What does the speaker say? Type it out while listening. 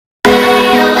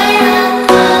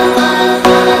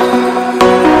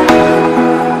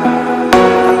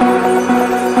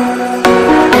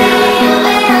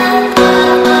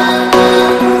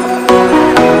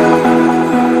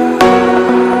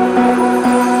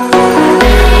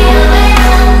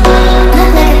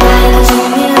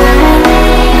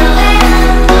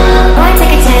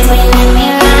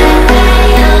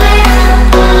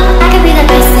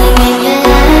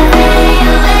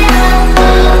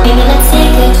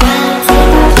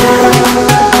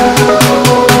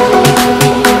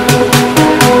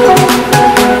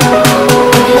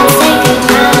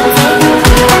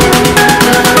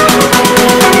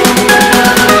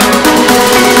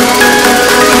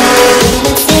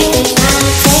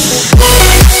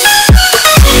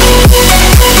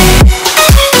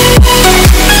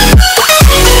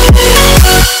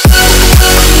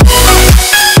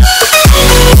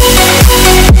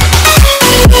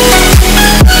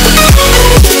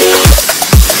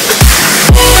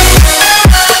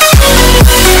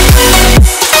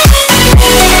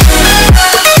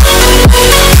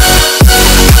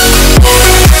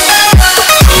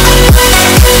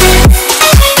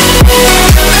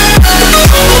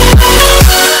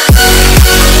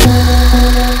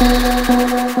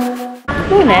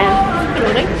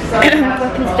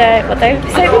though,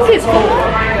 so who's his fault?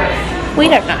 We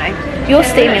don't know. You're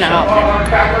steaming up.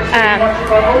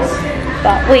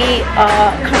 But we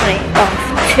are currently off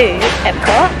to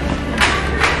Epcot.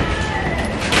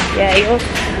 Yeah, you're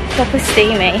proper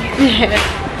steamy.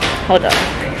 Hold on.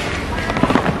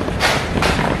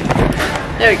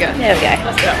 There we go. There we go.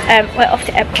 Let's go. We're off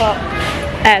to Epcot.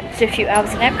 So a few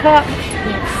hours in Epcot.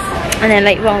 Yes. And then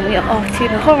later on we are off to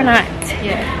the Horror Night.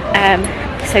 Yeah.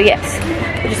 So yes,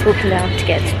 we're just walking down to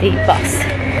get to the bus.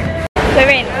 We're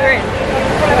in.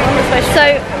 So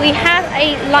we have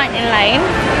a lightning lane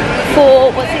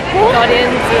for, what's it called?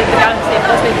 Guardians of the Galaxy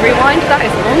Cosmic Rewind. That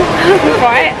is long.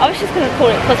 Right, I was just going to call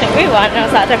it Cosmic Rewind, and I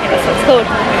was like, I don't think that's what it's called.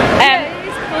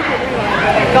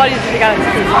 Guardians of the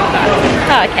Galaxy is like that.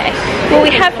 Oh, okay. Well,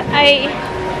 we have a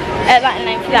lightning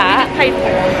lane for that.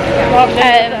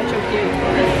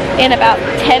 In about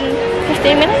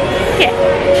 10-15 minutes. Yeah.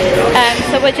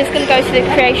 So we're just going to go to the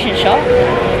creation shop,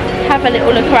 have a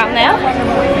little look around there,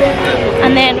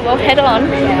 and then we'll head on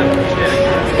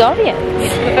to Guardians.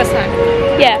 For the first time?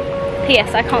 Yeah.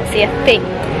 P.S. I can't see a thing.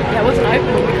 Yeah, it wasn't open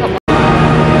when we come on.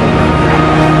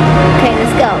 Okay,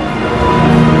 let's go.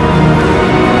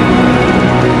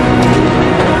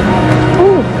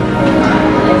 Ooh.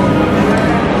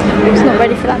 It's not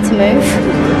ready for that to move.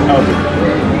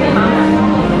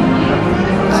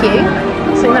 Cute.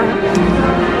 I've seen that.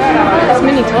 That's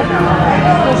mini top.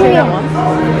 I've seen that one.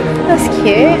 That's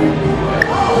cute.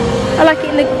 I like it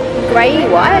in the grey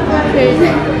white.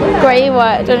 Grey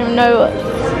white, I don't even know what.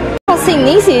 I've not seen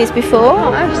these ears before.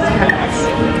 Oh, I've just had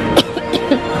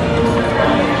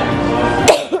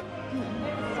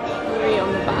three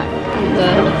on the back and the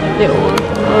little one.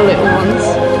 All little ones.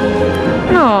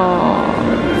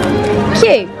 Aww.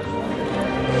 Cute.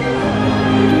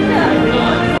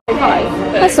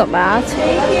 That's not bad.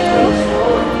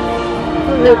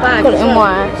 Little bag. Got it in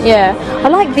white. Yeah. I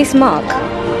like this mug.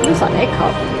 It looks like an egg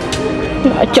cup.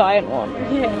 Not a giant one.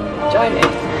 Yeah, giant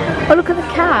egg. Oh, look at the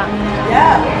cat.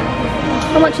 Yeah.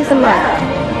 How much is the mug?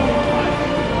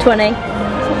 20. It's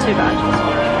not too bad.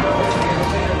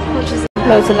 How much is it?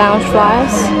 Loads of lounge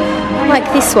flyers. I like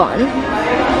this one,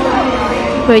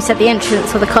 where it's at the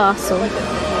entrance of the castle.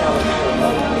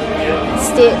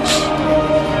 Stitch.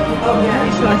 It's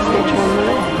a nice Stitch one,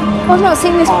 really. I've not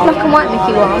seen this black and white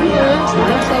Mickey one. Yeah, it's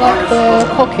nice. I like the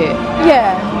pocket.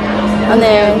 Yeah. And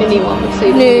then mini one.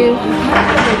 New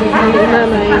Little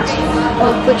Mermaid,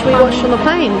 which we watched on the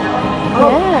plane.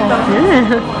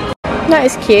 Yeah. That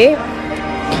is cute.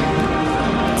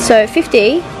 So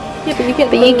 50. Yeah, but you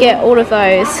get all of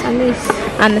those and this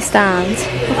and the stand.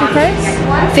 coffee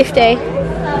price. 50.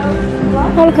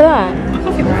 Oh, look at that.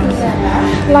 Coffee price.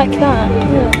 Like that.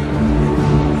 Yeah.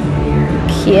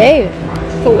 Cute.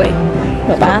 40.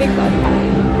 Not bad.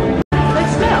 They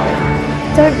smell.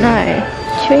 Don't know.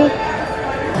 Should we?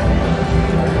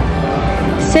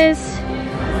 It says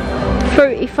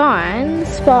fruity fines,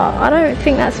 but I don't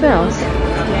think that smells.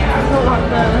 Yeah, it's not like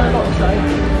the lot soap.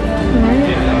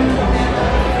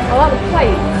 I like the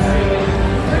plates.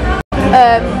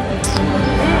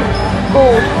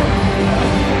 Board.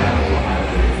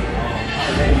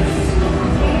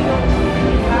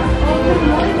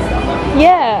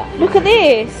 Yeah, look at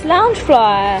this lounge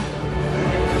flyer.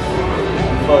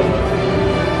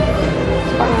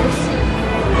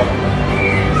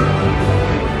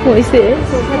 What is this?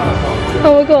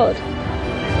 Oh my god,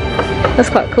 that's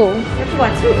quite cool.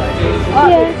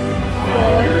 Yeah,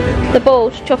 the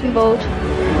board, chopping board.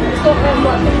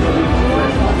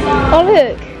 Oh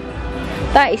look,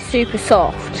 that is super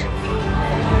soft.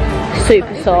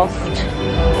 Super soft.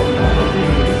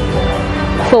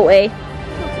 40.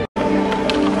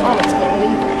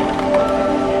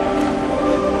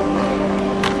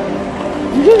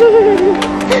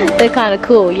 They're kind of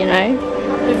cool, you know.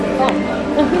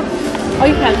 Oh,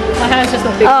 you can. My hand's just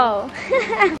not big. Oh.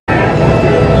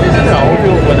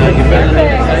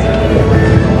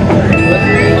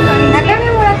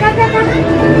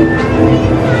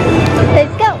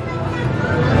 Let's go.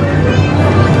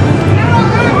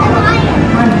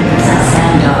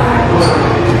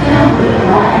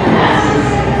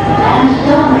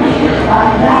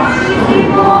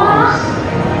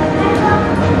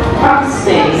 From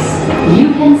space, you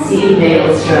can see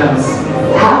maelstroms,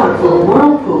 powerful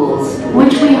whirlpools,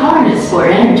 which we harness for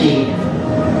energy.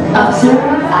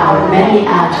 Observe our many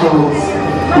atolls,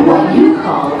 what you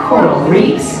call coral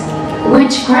reefs,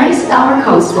 which grace our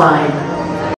coastline.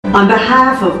 On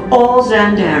behalf of all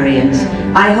Xandarians,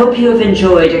 I hope you have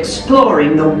enjoyed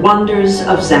exploring the wonders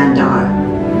of Xandar.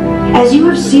 As you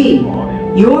have seen,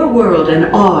 your world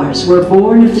and ours were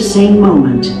born of the same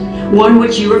moment, one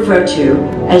which you refer to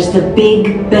as the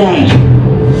Big Bang.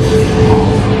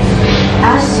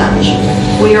 As such,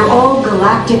 we are all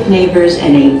galactic neighbors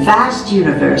in a vast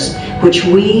universe which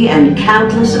we and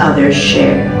countless others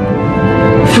share.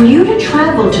 For you to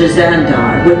travel to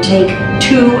Xandar would take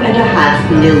 2.5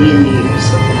 million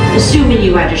years, assuming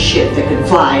you had a ship that could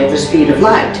fly at the speed of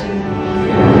light.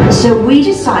 So we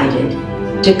decided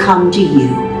to come to you.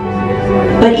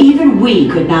 But even we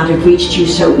could not have reached you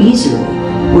so easily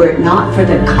were it not for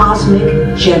the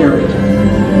Cosmic Generator,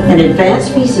 an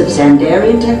advanced piece of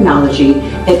Xandarian technology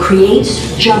that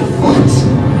creates jump points,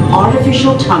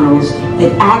 artificial tunnels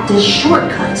that act as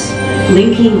shortcuts,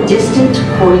 linking distant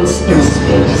points in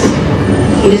space.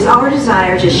 It is our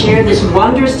desire to share this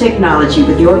wondrous technology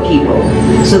with your people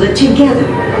so that together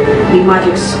we might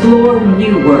explore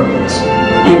new worlds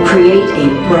and create a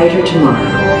brighter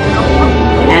tomorrow.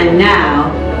 And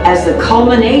now, as the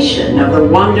culmination of the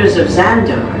wonders of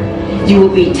Xandar, you will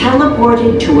be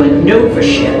teleported to a Nova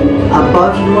ship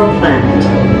above your planet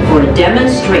for a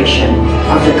demonstration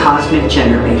of the Cosmic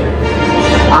Generator.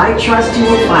 I trust you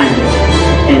will find it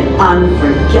an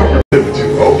unforgettable.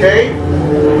 Okay?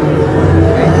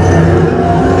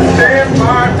 Stand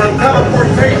by for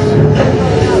teleportation.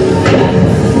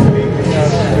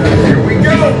 Here we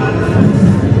go.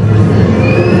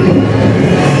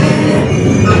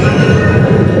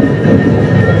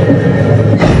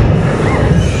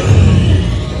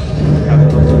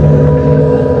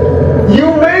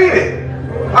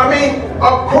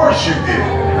 Of course you did.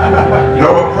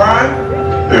 Nova Prime,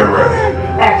 they're ready.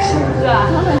 Excellent.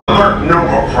 Alert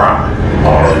Nova Prime.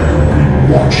 I am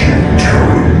watching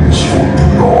Terrans for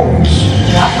dogs.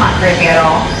 That's not creepy at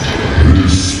all.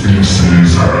 This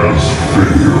species has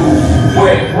failed.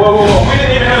 Wait, whoa. We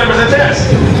didn't even have him as a test.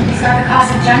 He's got the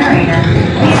Cosmic Generator.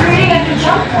 He's creating a new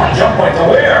jump point. Jump point to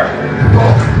where?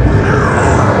 Not where.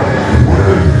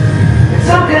 When? It's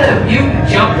so good of you,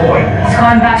 jump point. He's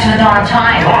going back to the dawn of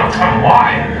time. Dawn of time,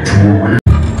 why?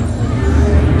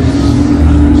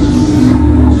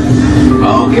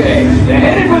 Okay, they're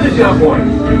headed for the jump point.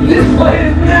 This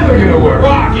plan is never gonna work.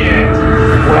 Rocket!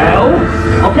 Well,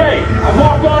 okay, I've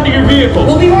walked onto your vehicle.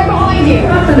 We'll be right behind you.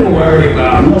 Nothing to worry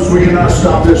about. Unless we cannot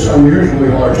stop this unusually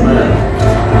large man.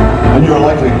 And you're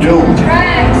likely doomed.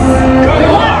 Rex!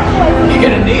 Good luck! You're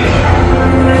gonna need it.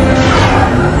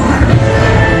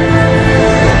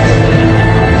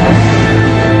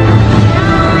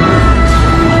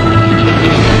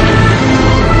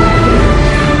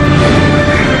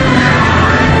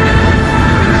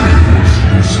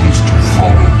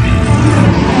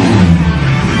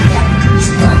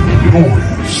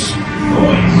 Nobody's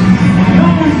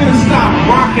gonna stop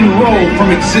rock and roll from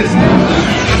existing.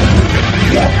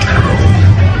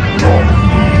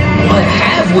 What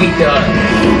have we done?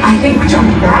 I think we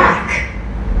jumped back.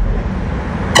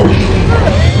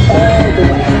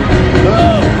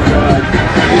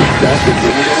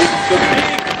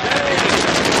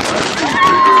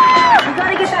 You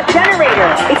gotta get that generator.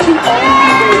 It's the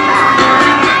only way back.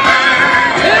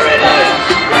 There it is!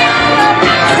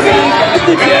 We got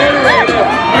the generator!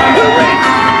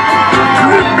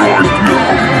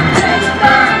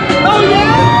 Oh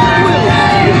yeah? We'll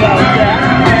see about that.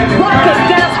 Rocket,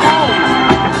 get us home!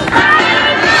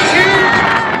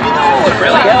 Oh, it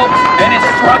really helps. An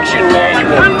instruction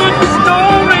manual.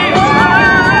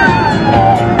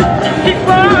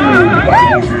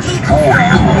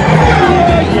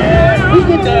 Yeah, we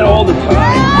get that all the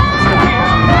time.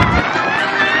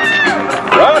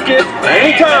 Rocket,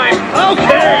 anytime.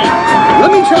 Okay,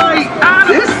 let me try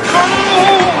this.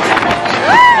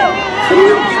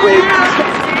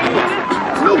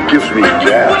 Milk gives me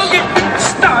gas.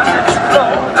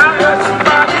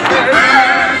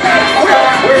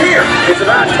 We're here. It's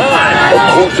about time. Of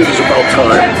course it is about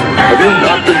time. Have you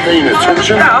not been paying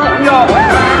attention?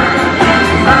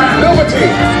 Nova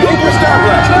Team, leave your star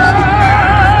blasters.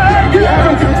 We have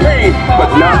them contained, but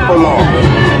not for long.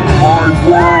 Our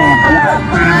world would have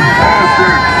been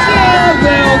perfect. Yeah,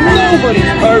 well,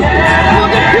 nobody's perfect.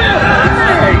 Look at you.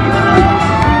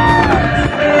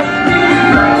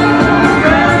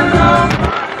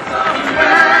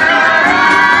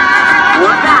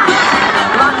 We're back.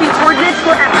 Rocking toward this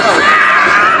Epcot.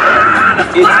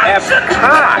 It's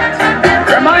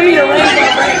Epcot. Remind me to raise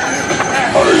that rate.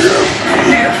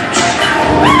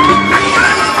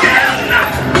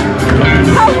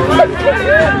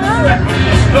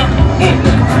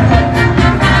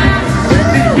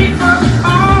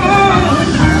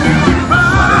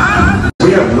 We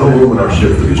have no room in our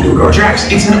ship for these new guards.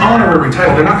 Drax, it's an honorary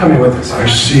title. They're not coming with us. I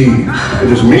see.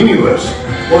 It is meaningless.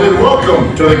 Well then,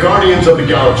 welcome to the Guardians of the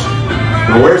Galaxy.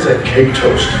 Now where's that cake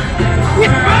toast?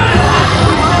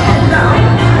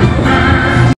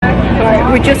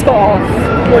 we just got off.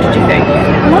 What did you think?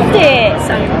 Loved it.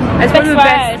 Same. It's one of the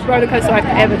best roller coasters I've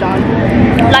ever done.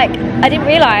 Like, I didn't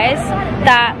realise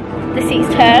that the seats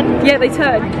turn. Yeah, they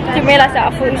turn. Didn't realise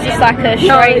that. I thought it was just like a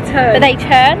straight, turn. but they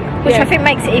turn, which Yeah. I think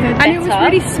makes it even better. And it was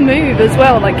really smooth as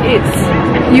well. Like it's,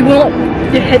 you will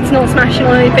not, your head's not smashing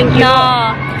on anything. You're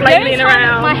not flailing the only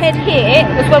time around. my head hit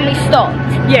was when we stopped.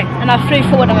 Yeah. And I flew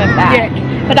forward and went back.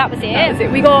 Yeah. But that was it. That was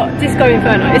it. We got Disco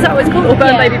Inferno. Is that what it's called? Or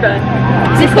Burn Yeah. Baby Burn?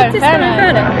 Disco Disco Inferno.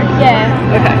 Inferno.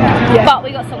 Yeah. Okay. Yeah. But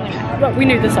we got some winner. But we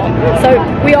knew the song, so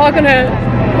we are gonna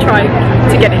try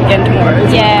to get it again tomorrow.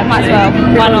 Yeah, might as well.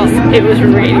 Why not? It was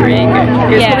really, really good.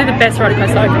 It was Yeah. probably the best roller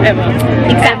coaster I've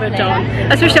ever done.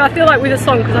 Especially, I feel like with a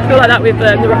song, because I feel like that with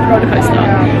the roller coaster.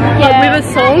 Yeah. Like with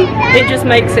a song, it just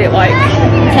makes it like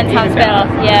 10 times better.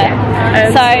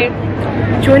 Yeah. So,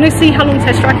 do you want to see how long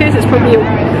Test Track is? It's probably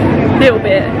a little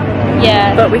bit,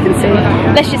 yeah. but we can see.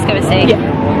 Let's just go and see.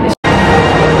 Yeah.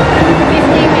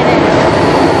 15 minutes.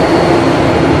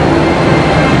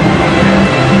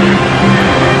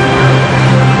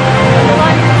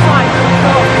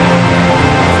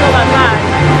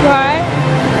 Right.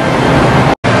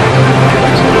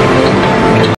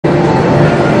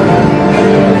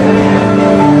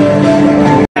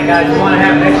 Guys, you want to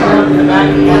have extra room in the back?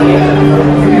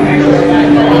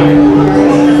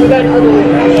 We're going the other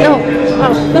way. No.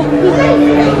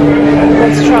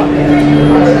 Let's try.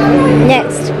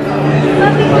 Next.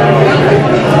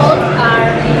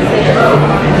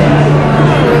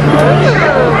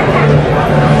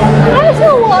 That's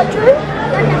not water.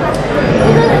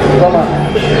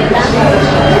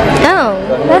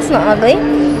 Oh, that's not ugly.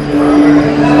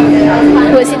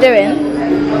 What's he doing?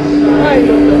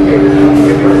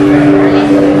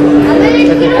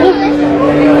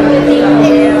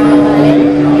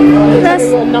 That's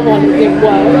Another one that didn't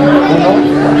work.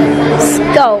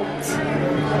 sculpt.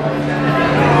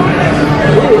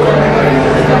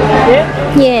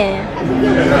 Yeah.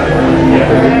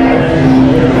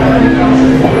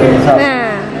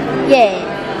 Nah. Yeah.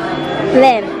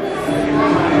 Limb.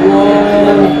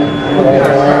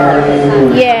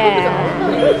 Yeah.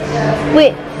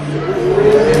 Width.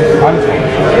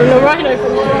 The rhino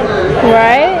from the rhino.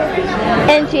 Right?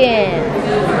 Engine.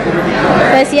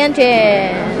 Where's the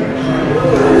engine?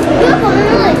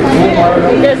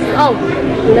 There's, oh,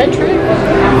 electric?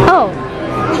 Oh.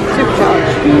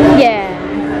 Supercharged. Yeah.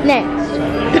 Next.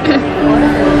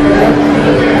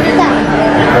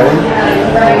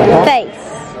 Face.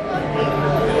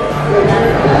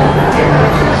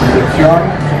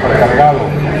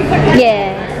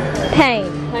 Yeah. Paint.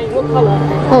 Hey, what colour?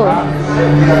 Oh.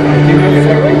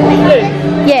 Blue.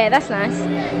 Yeah, that's nice.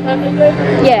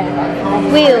 Blue. Yeah.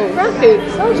 Wheels.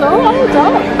 Graphics. Oh,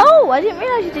 dark. Oh, I didn't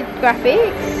realise you did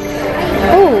graphics.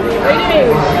 Oh.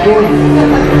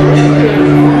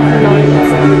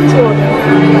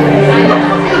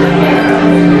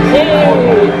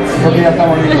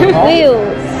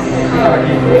 Wheels.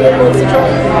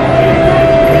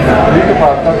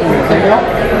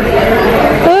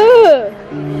 Ooh.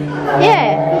 Yeah.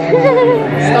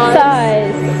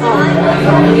 Size.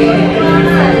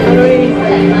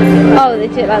 Oh, they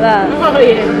do it like that. Oh,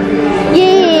 yeah.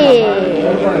 Yeah.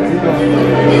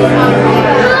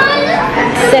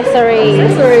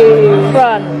 Accessories.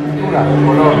 Front.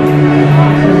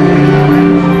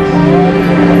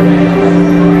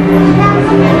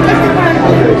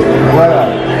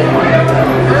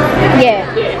 Yeah.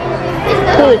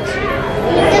 Good.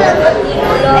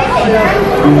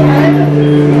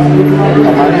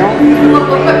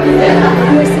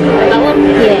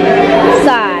 Yeah.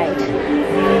 Side.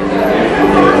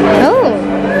 Oh.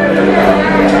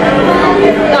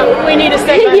 No, we need a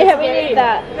step back. Yeah, we need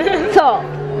that. Top.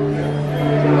 Look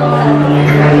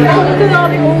at all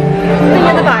the thing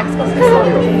in the back. It's got some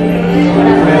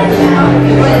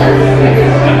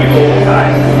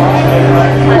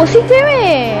What's he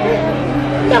doing?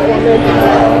 that one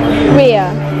then. Rear.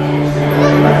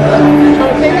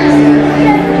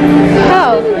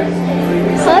 How?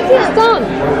 It's done.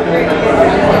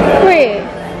 Rear.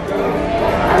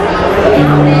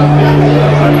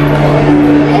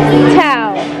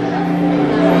 Towel.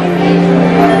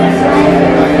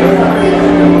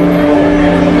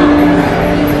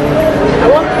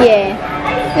 Yeah.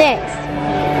 Next.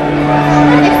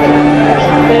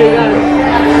 There you go.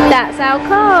 That's our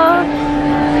car.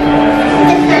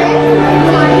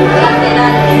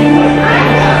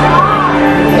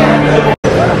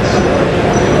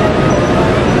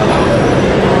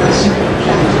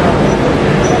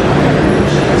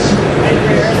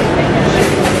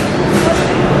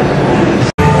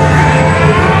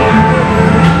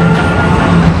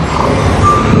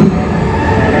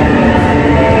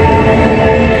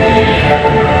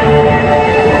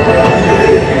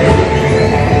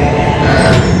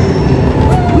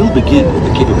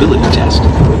 test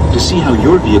to see how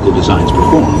your vehicle designs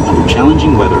perform under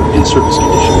challenging weather and surface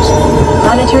conditions.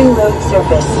 Monitoring road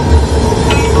surface.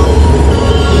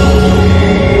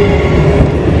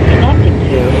 Connecting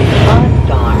to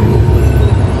OnStar.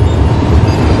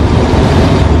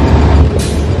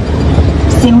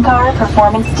 SIM card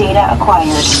performance data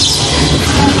acquired.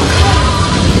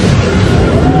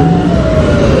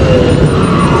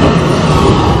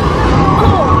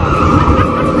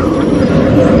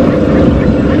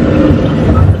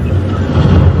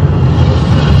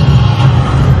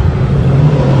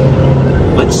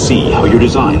 Let's see how your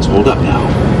designs hold up now.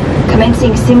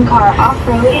 Commencing SIM car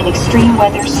off-road and extreme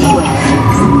weather sequence.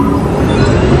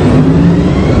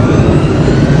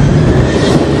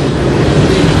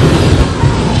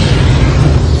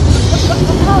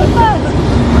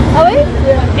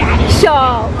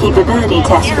 Capability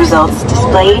test results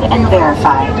displayed and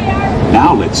verified.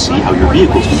 Now let's see how your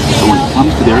vehicles compare when it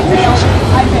comes to their efficiency.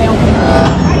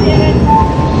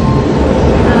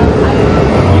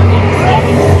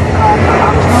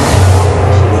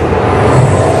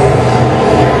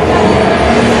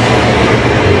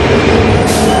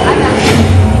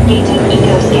 Engaging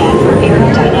EcoScan for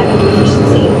aerodynamic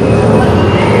efficiency.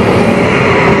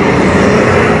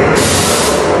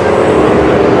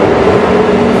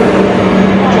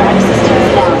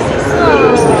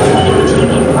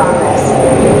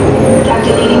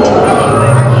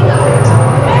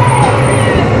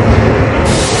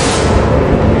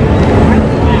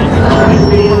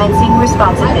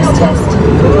 Responsiveness test.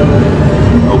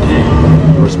 Okay,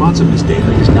 responsiveness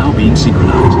data is now being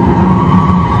synchronized.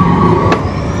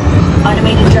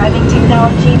 Automated driving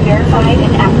technology verified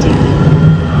and active.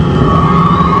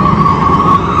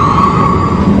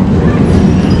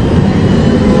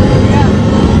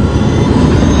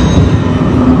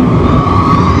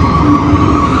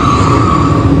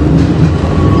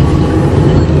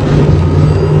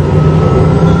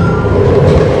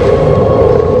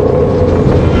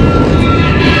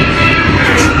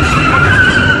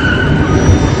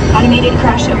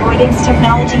 Crash avoidance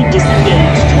technology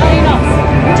disengaged.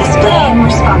 Displaying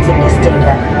responsiveness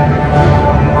data.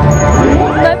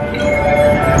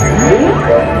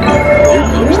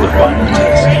 Here's the final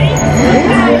test.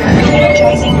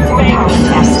 Energizing for power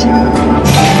test.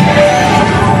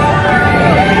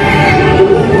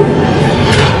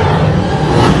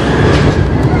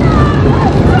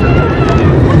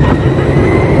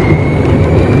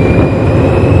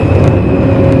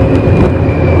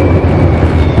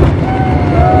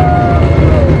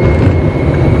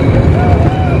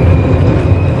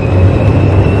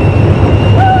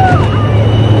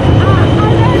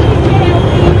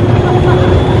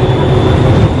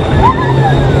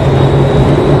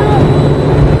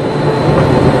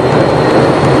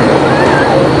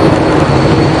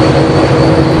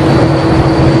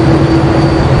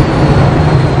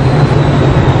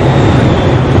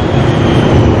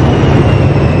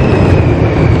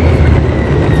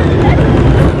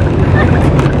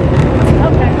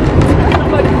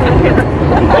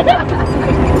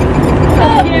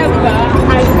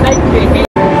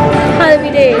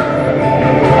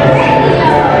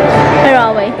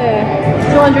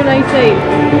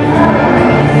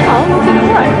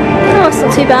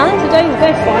 Too bad. Today's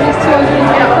best one is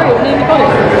 223, we nearly got it.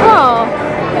 Oh.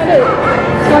 Yeah, look.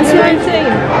 218.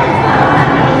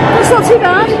 That's not too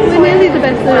bad. We're nearly the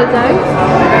best of the day.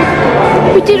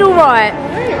 We did alright.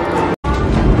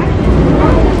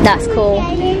 That's cool.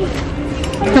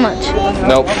 How much?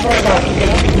 Nope.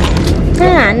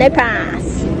 Ah, no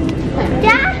pass.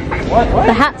 Yeah.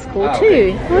 The hat's cool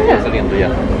too. Oh,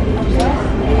 yeah.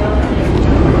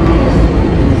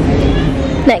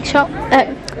 Next shop.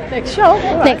 Next shop?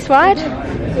 Next ride. So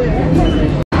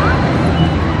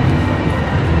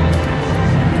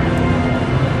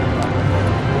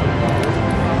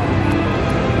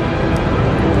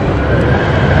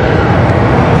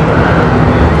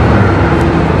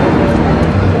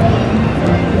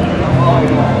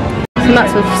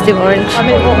Maxwell's still orange. I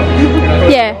mean, what?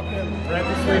 Yeah.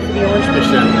 The orange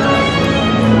mission.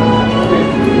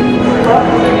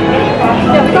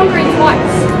 Yeah, we've done green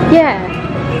twice. Yeah.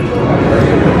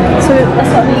 So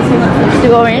that's what we use Maxwell's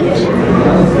still orange.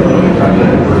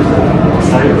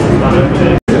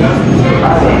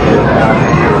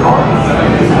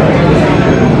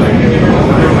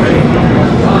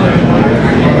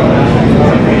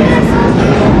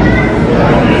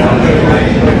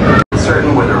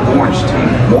 Certain whether orange team,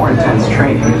 more intense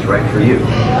training is right for you.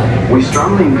 We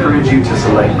strongly encourage you to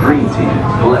select green team,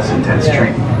 less intense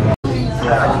training.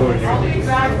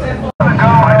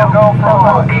 Go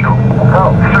for Eagle.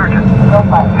 Go. Surgeon. Go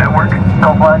flight. Network. Go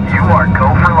flight. You are go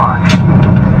for launch.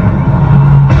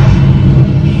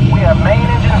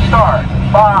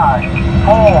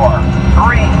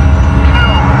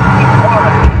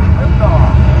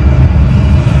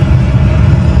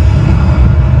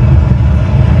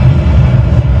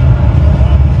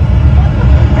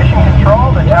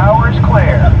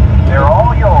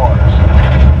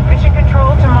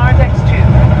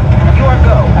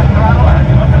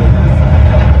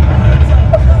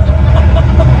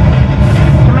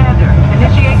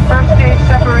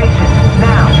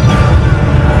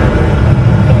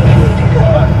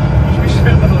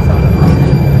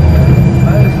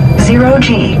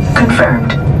 Zero-G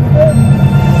confirmed.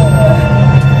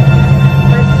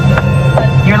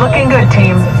 You're looking good,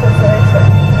 team.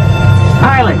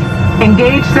 Pilot,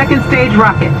 engage second stage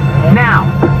rocket. Now.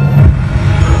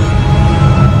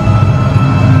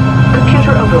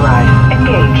 Computer override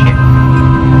engaged.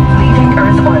 Leaving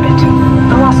Earth orbit.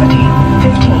 Velocity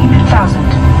 15,000.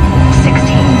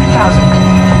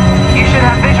 16,000. You should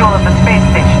have visual of the space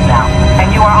station now,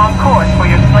 and you are on course for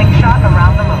your slingshot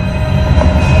around the moon.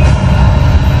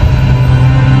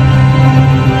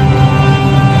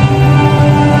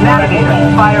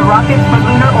 Navigator, fire rockets for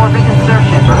lunar orbit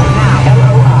insertion. Now.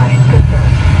 LOI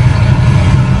confirmed.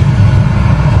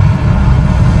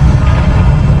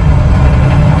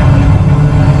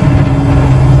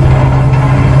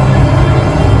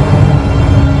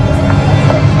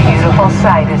 Beautiful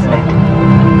sight, isn't it?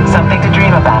 Something to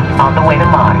dream about on the way to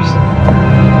Mars.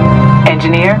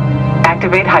 Engineer,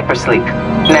 activate hypersleep.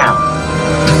 Now.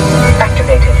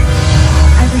 Activated.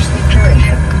 Hypersleep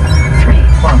duration 3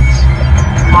 months.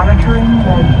 Monitoring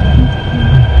landing.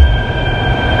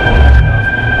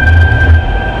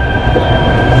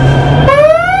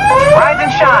 Rise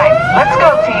and shine. Let's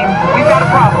go, team. We've got a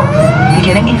problem.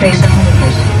 Beginning evasive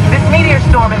maneuvers. This meteor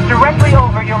storm is directly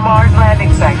over your Mars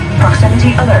landing site.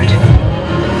 Proximity alert.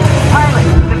 Pilot,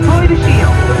 deploy the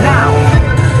shield. Now.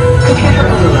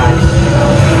 Computer override.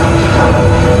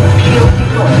 Shield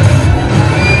deployed.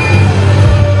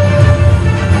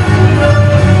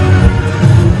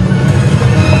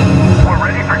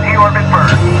 Orbit burn.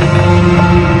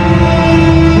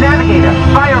 Navigator,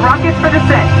 fire rockets for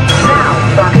descent. Now.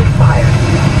 Rocket fired.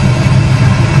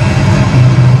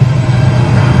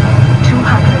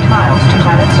 200 miles to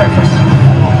planet surface.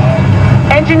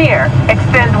 Engineer,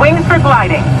 extend wings for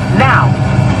gliding. Now.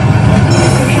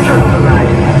 Computer override.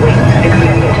 Wings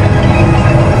extended.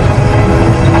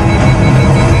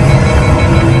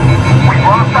 We've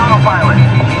lost autopilot.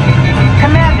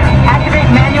 Commander,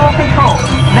 activate manual control.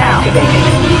 Now. Activated.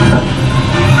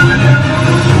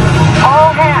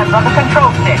 All hands on the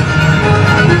control stick.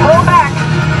 Pull back!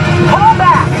 Pull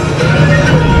back!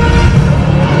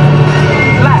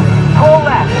 Left. Pull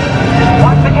left.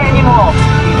 Watch the canyon wall.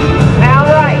 Now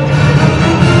right.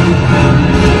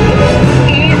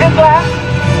 Ease it left.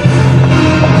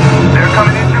 They're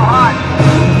coming in too hot.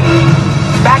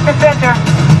 Back to center.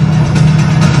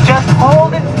 Just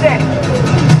hold it steady.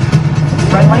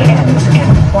 Runway ends in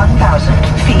 1,000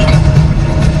 feet.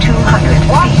 200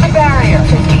 Watch feet. The barrier.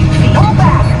 50 feet. Pull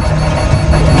back.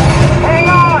 Hang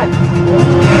on.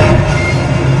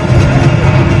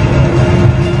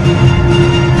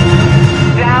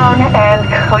 Down and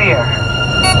clear.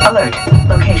 Alert.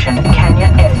 Location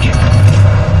canyon edge.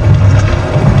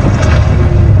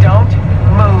 Don't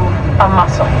move a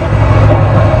muscle.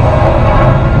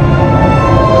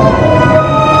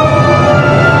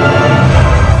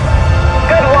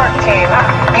 Good work, team.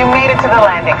 You made it to the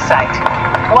landing site.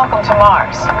 Welcome to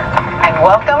Mars, and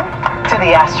welcome to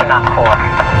the Astronaut Corps.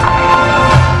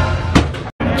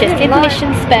 Just in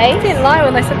mission space. I didn't lie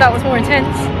when they said that was more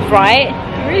intense. Right?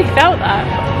 You really felt that.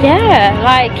 Yeah,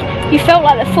 like, you felt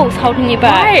like the force holding you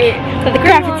back. Right. But the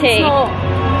gravity,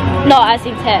 not as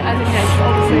intense. As intense,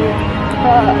 obviously.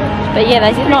 But yeah,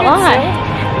 they did not lie.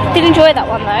 Did enjoy that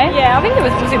one though. Yeah, I think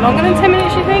was it longer than 10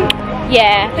 minutes, you think?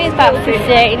 Yeah, I think it's about 15.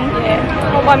 Yeah,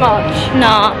 not by much.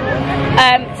 Nah.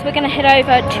 So we're going to head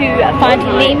over to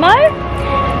Finding Nemo.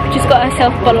 We just got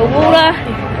ourselves a bottle of water.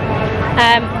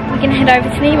 We're going to head over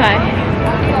to Nemo.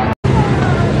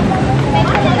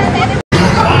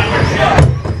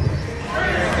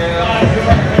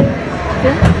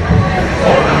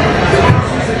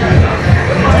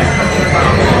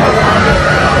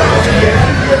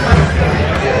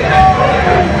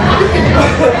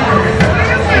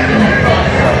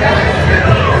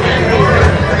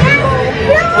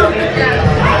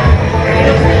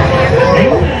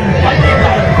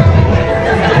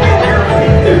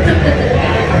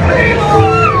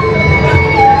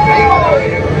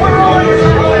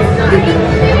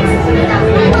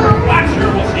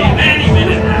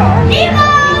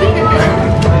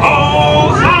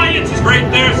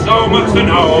 To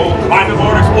know, by the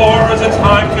board explorers, it's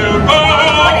time to go.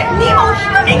 What if Nemo's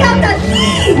shooting out the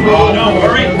sea? Oh, don't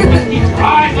worry. Just keep your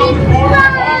eyes on the board all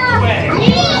the way.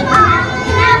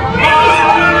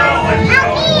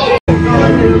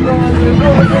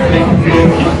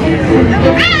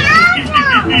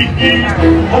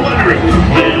 I wonder if the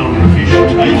clownfish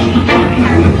tastes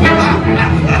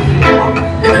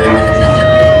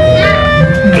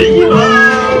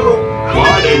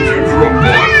why don't you drop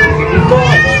by for a little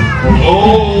bite?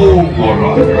 Oh, what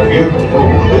a beautiful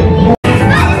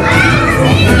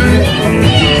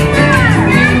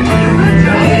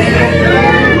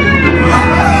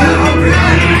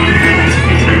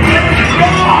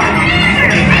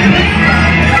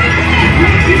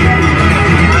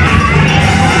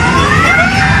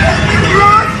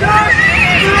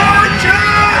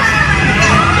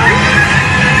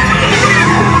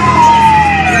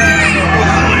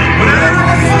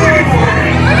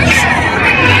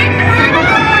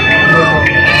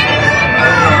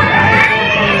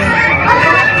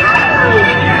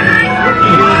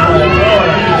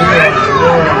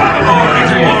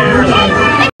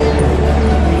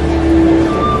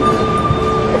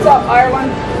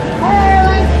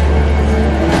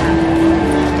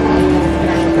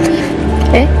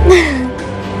Eh?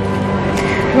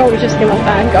 Well, we just hear my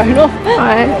fan going off.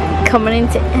 Alright, coming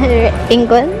into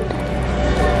England.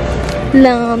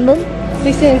 London.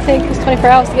 This didn't take us 24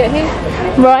 hours to get here.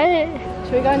 Right.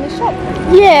 Should we go in the shop?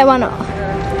 Yeah, why not?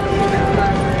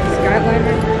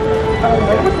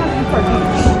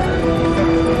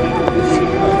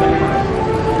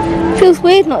 Feels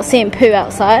weird not seeing poo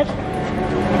outside.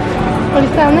 What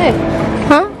is down there?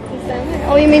 Huh? It's down there.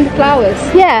 Oh, you mean the flowers?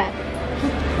 Yeah.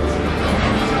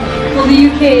 Well, the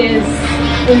UK is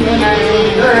England and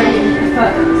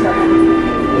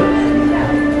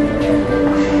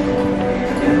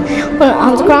Well,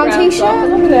 underground t-shirt. I've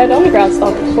never had underground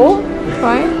stuff before.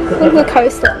 Right. Look at the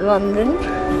coast of London.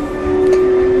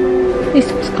 This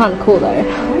looks kind of cool though.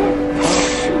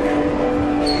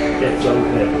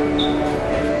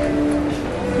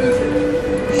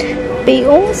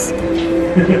 Beatles.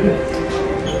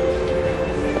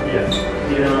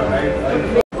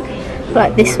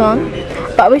 Like this one,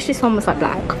 but I wish this one was like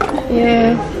black.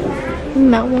 Yeah.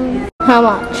 That one. How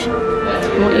much?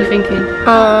 What are you thinking?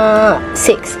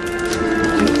 6. 7.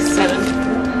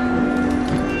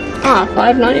 Ah,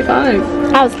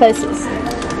 $5.95. I was closest.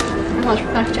 How much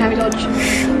package have you dodged?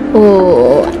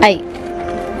 Oh, 8.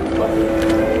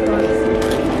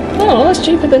 Oh, that's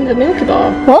cheaper than the Milky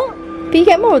Bar. What? But you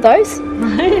get more of those.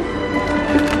 Right?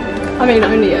 I mean,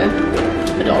 only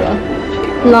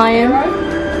 $1. Lion.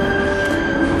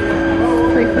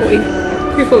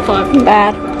 $3.40. $3.45.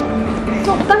 Bad.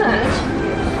 Not bad.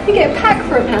 You get a pack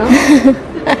for £1.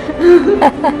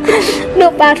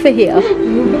 Not bad for here.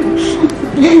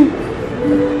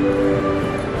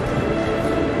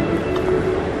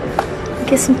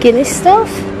 Get some Guinness stuff.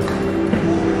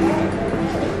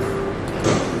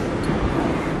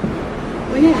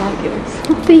 Well, yeah, I like Guinness.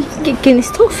 But you can get Guinness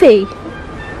toffee.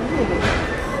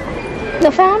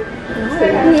 Not found?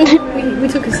 We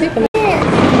took a sip and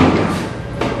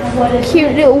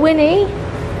Cute little Winnie.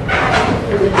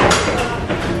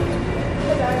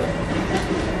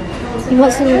 You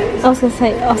want some? I was going to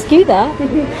say, ask you that.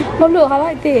 Oh look, I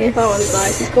like this. that one's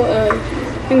nice. It's got a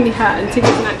thingy hat and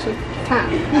Tigger's an actual cat.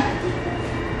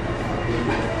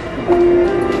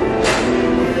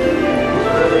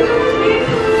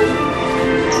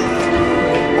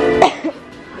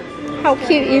 How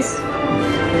cute is...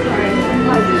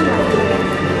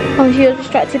 Oh, you're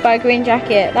distracted by a green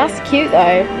jacket. That's cute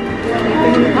though.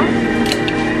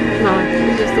 No,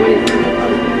 it's just the way it's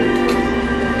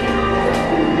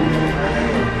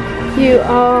You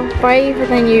are braver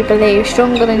than you believe,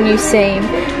 stronger than you seem,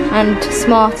 and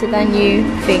smarter than you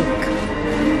think.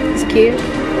 It's cute.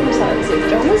 It's like the six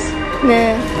dramas.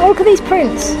 Yeah. Oh, look at these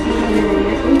prints.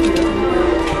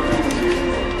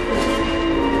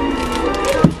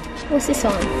 What's this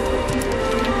on?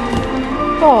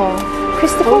 Oh,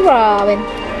 Christopher Robin. I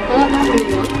like that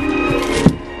one.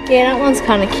 Yeah, that one's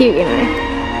kind of cute, you know.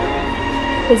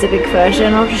 There's a big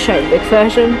version. I'll just show you the big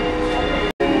version. Do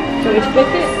you want me to flick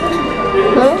it?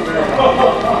 Huh?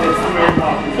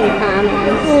 You can.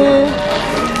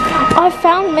 I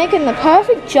found Megan the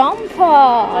perfect jumper.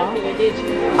 I think I did.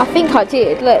 I think I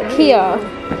did. Look here.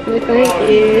 Thank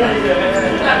you.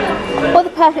 What the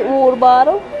perfect water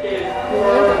bottle. A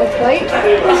plate.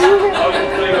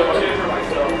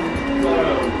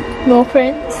 More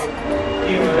prints.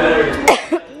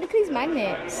 Look at these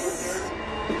magnets.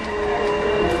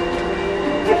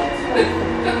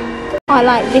 I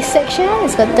like this section.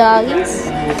 It's got doggies.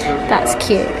 That's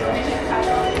cute.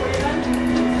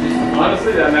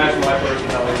 Honestly, that matched my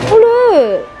personality. Oh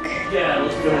look. Yeah,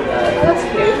 let's go with that. That's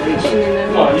cute. Reaching in there.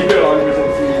 Oh, you could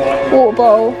 100% see me walking. Water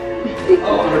bottle.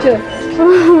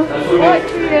 Like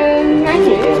to hang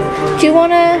it. Do you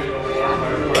want a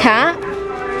cat?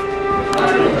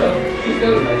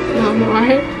 No, I'm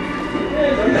alright.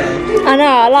 I know,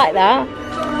 I like that.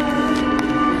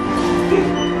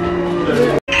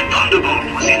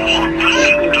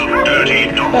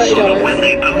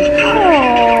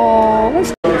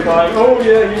 Oh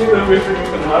yeah, you would have wished we could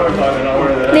have time and I'll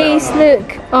wear that. Please look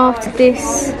after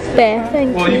this bear.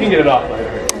 Thank Well, you can get it off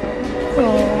later.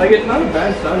 Oh. Like, it's not a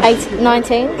bad size.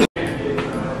 19.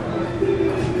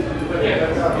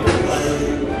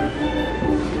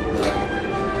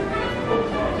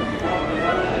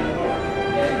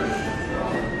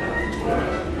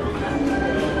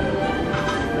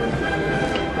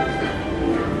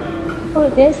 Oh,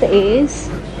 there's the ears.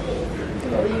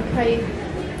 UK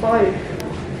bow.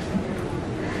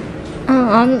 Oh,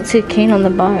 I'm not too keen on the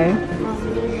bow.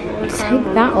 Take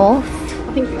that off. I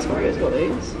think Victoria's got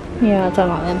these. Yeah, I don't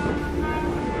like them.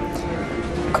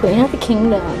 Queen of the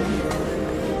Kingdom.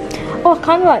 Oh, I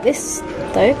kind of like this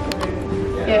though.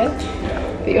 Yeah,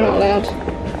 but you're not allowed.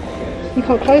 You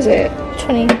can't close it.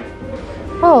 20.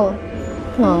 Oh.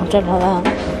 No, I don't like that.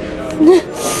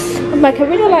 I'm like, I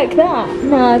really like that.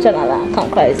 No, I don't like that. I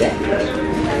can't close it.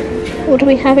 What do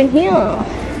we have in here?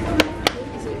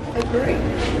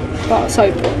 Bar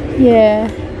soap. Yeah.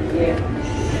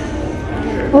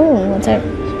 Oh, I don't.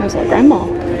 Smells like grandma.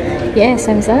 Yeah,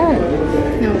 same as that.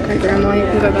 No, okay, grandma, you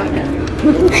can go back.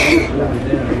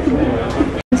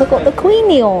 I've got the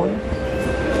Queenie on.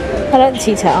 I like the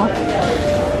tea towel.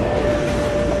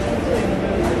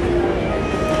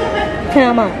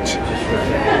 How much?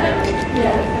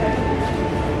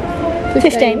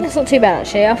 15. That's not too bad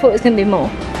actually. I thought it was going to be more.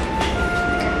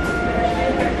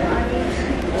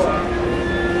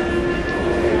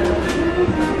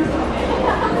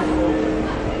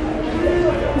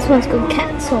 This one's got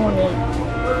cats on it.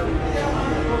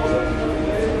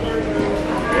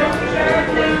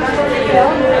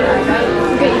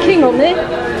 Get your king on there.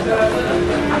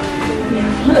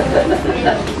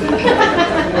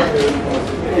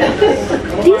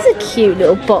 These are cute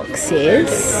little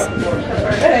boxes.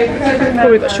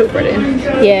 Probably got shortbread in.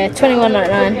 Yeah,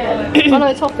 $21.99. Oh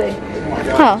no, toffee.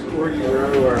 Oh.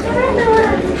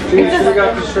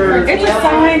 It's a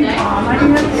sign.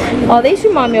 Oh, these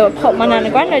remind me of what my Nana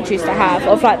Grandad used to have,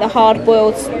 of like the hard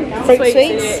boiled fruit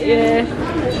sweets. Yeah.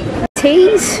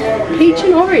 Teas? Peach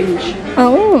and orange.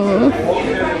 Oh.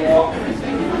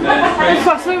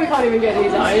 I swear we can't even get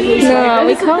these out. No,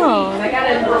 we can't.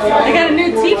 I got a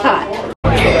new teapot.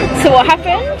 So what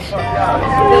happened?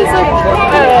 There's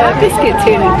a biscuit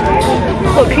tin.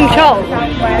 What, King Charles?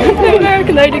 The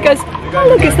American lady goes, oh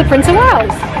look, it's the Prince of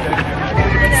Wales.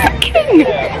 It's the king.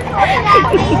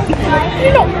 Did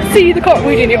you not see the coronation?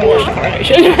 We didn't even watch the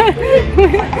coronation.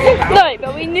 No,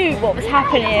 but we knew what was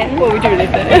happening. Well, we do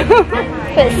live there.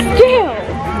 But still.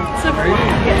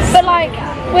 But like,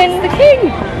 when the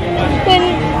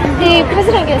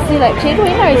president gets elected, we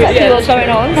know exactly what's going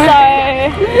on, so,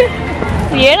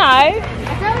 you know.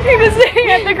 He was sitting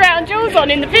at the ground jewels on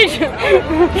in the vision.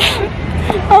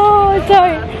 Oh,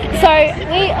 don't. So,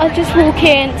 we are just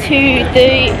walking to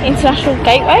the International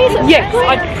Gateways. Yes,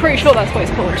 I'm pretty sure that's what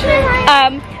it's called.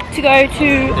 To go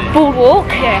to Boardwalk.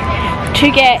 Yeah. To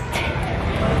get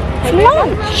some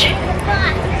lunch.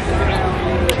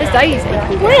 There's Daisy.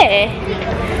 Where?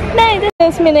 No,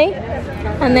 there's Minnie.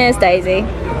 And there's Daisy.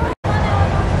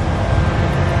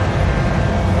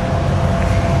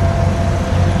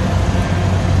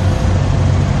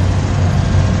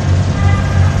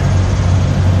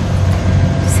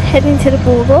 Just heading to the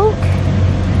boardwalk.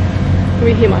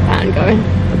 We hear my fan going.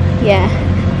 Yeah.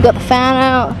 We've got the fan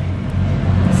out.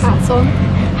 Hats on.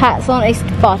 Hats on. It's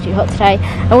far too hot today.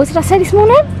 And what did I say this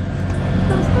morning?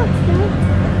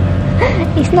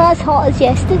 It's not as hot as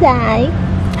yesterday.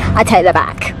 I take that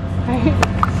back.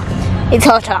 It's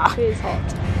hotter. It is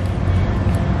hot.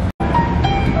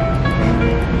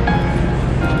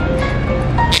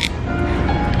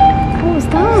 What was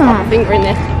that? Finger in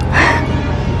there.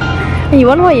 And you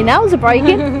wonder why your nails are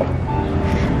breaking? You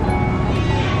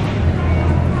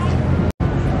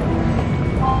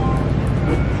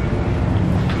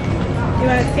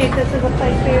want to see if this is a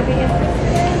place for your vehicle?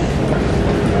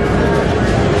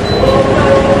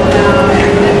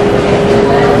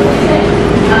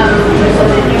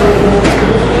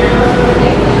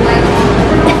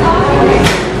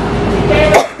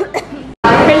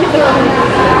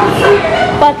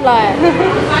 Bud Light.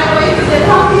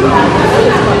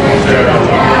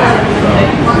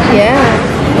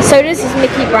 Yeah. So does this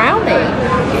Mickey Brownie.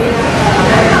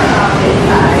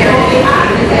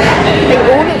 They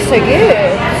all look so good.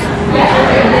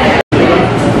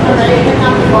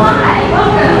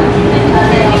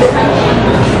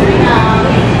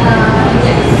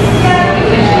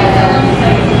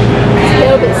 It's a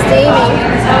little bit steamy.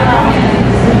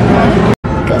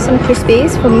 Got some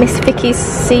Crispies from Miss Vicky's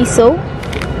Sea Salt.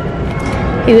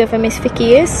 Whoever Miss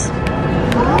Vicky is.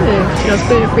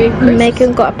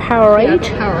 Megan got a Powerade.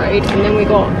 Yeah, Powerade, and then we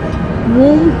got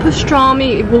warm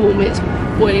pastrami. Warm, it's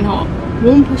boiling hot.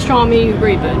 Warm pastrami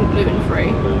Reuben, gluten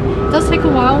free. It does take a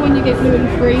while when you get gluten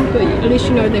free, but at least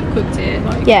you know they've cooked it.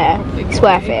 Like, yeah, it's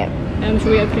worth it.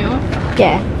 Should we open it up?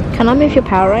 Yeah. Can I move your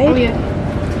Powerade? Oh yeah.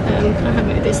 Can I have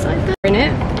it this side there? In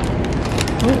it.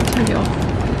 Oh, turn it off.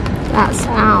 That's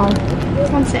our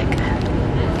 1 sec.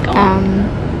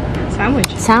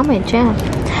 Sandwich, yeah.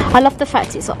 I love the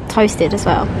fact it's toasted as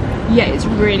well. Yeah, it's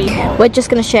really hot. We're just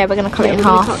going to share, we're going to cut it in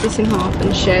half. Cut this in half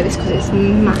and share this because it's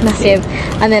massive.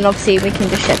 And then obviously we can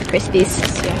just share the Crispies.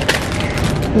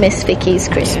 Yeah. Miss Vicky's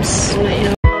crisps. I'll let you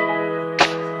know.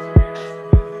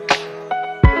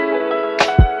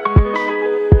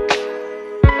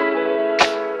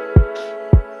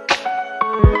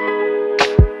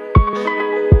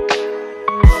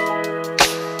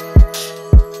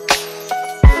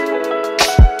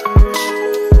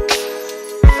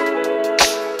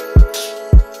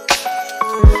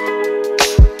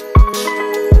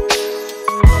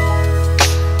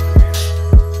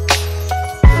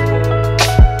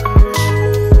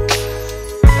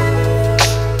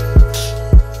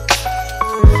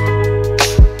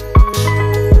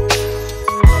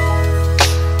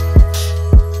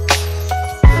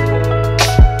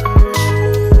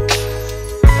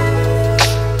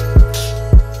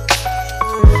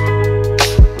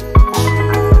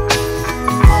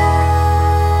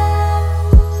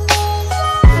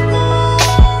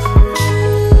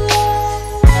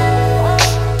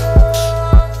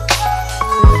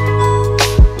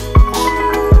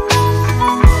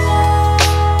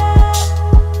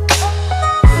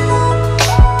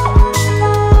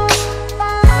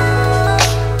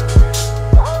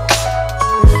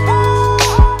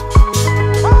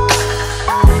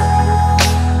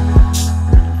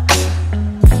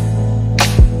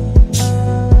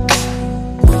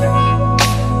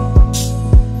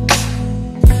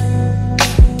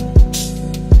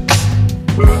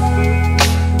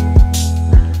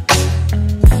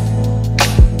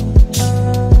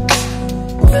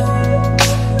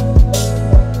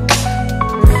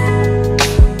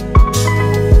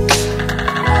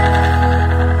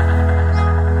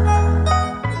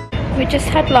 just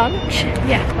had lunch.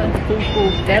 Yeah,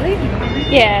 boardwalk deli.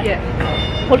 Yeah. Yeah.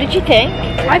 What did you think?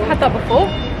 I've had that before.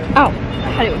 Oh.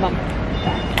 I had it with Mum.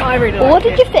 I really liked What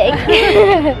did you think?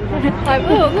 Like,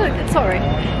 oh look, sorry.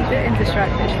 I'm a bit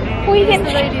distracted. What are you getting?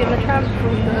 The lady in the tram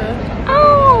from the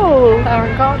Flower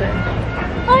and Garden.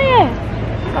 Oh yeah.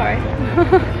 Sorry.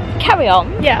 Carry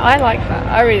on. Yeah, I like that.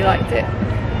 I really liked it.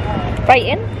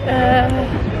 Rating?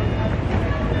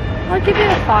 I'd give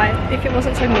it a 5 if it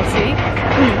wasn't so messy.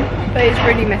 But it's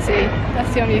really messy.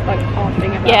 That's the only like hard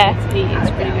thing about it to eat.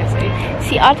 It's really messy.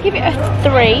 See, I'd give it a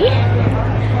 3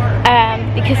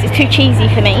 because it's too cheesy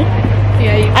for me.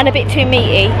 Yeah. And a bit too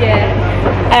meaty. Yeah.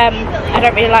 I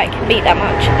don't really like meat that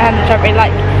much, and I don't really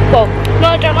like. Well, no,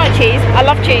 I don't like cheese. I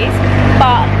love cheese,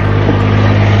 but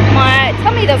my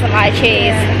tummy doesn't like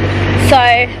cheese. So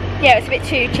yeah, it's a bit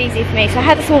too cheesy for me. So I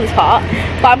had the smallest part,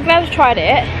 but I'm glad I tried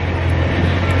it.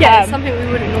 Yeah, it's something we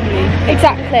wouldn't normally.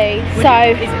 Exactly.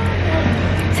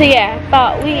 So yeah,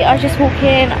 but we are just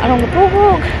walking along the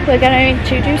boardwalk. We're going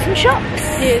to do some shops.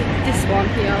 Yeah, this one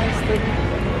here is the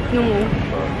normal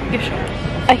gift shop.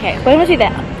 Okay, we're gonna do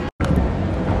that.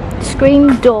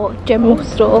 Screen door general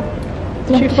store.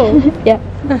 Yeah.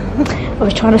 I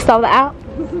was trying to spell that out.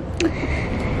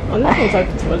 Oh, this one's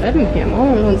open till 11 PM.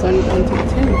 Our one's only on till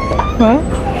 10. Right.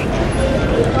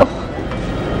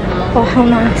 Oh, how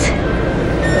nice.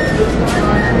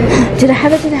 Did I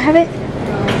have it? Did I have it?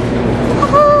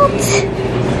 What?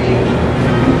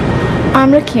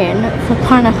 I'm looking for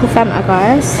pineapple Fanta,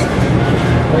 guys.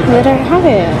 They don't have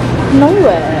it.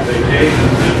 Nowhere.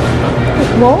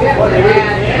 What?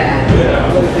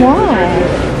 Why?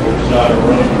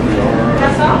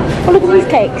 Oh, look at these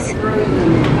cakes.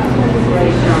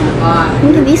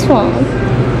 Look at this one.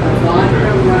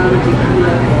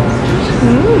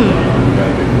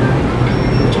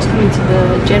 Just coming to the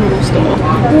general store.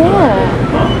 Yeah.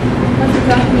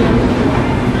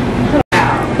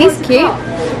 He's cute.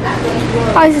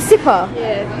 Oh, he's a sipper.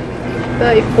 Yeah.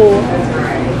 34.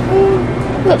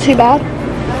 Not too bad.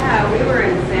 Yeah, we were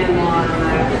in San Juan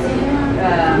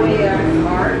way out in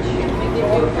March.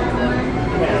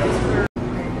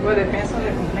 Well, they passed on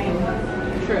their complaint.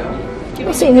 True.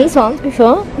 I've seen these ones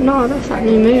before. No, that's that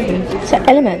new movie. So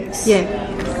Elements. Yeah.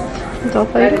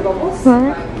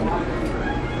 Right.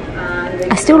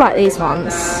 I still like these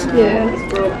ones. Yeah.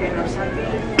 It's broken or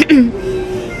something.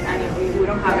 We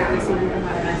don't have everything. We don't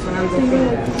have nice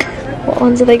ones. What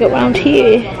ones have they got around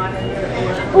here?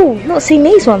 Oh, not seen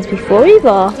these ones before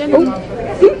either.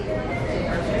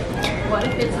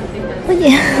 Oh,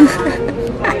 yeah.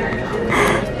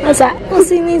 What's that? Not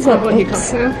seen these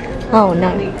ones. Oh no,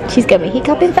 she's gonna be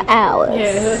hiccuping for hours.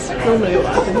 Yeah, that's normally what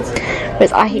happens.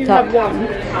 Whereas I hiccup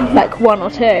like 1 or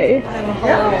 2.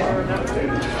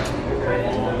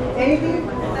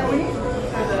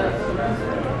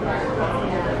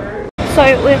 So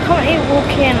we're currently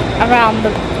walking around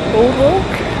the boardwalk.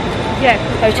 Yeah,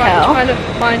 hotel. Trying to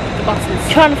find the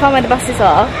buses. Trying to find where the buses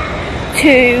are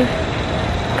to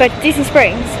go to Disney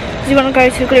Springs because we want to go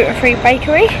to a gluten-free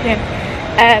bakery. Yeah.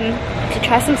 To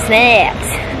try some snacks.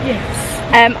 Yes.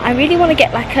 I really want to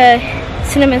get like a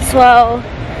cinnamon swirl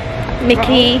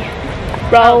Mickey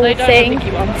roll they don't thing. have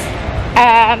Mickey ones.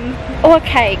 Or a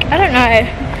cake. I don't know.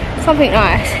 Something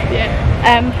nice.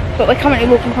 Yeah. But we're currently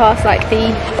walking past like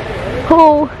the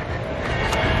pool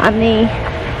and the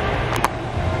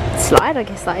slide, I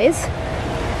guess that is.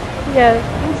 Yeah,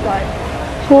 pool slide.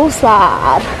 Pool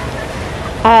slide.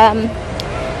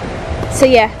 So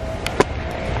yeah,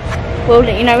 we'll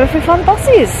let you know if we find the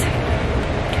buses.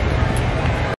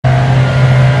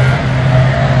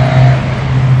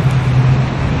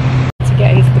 To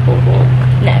get into the boardwalk.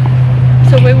 No.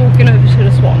 So we're walking over to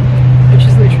the Swan, which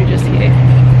is literally just here.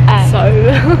 So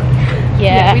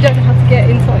yeah, we don't have to get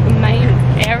into like the main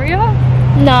area.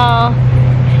 No.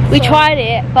 We tried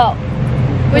it, but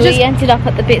we ended up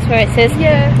at the bits where it says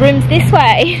rooms this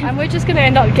way. And we're just going to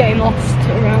end up getting lost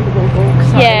around the boardwalk.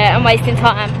 So. Yeah, and wasting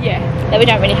time. Yeah. That we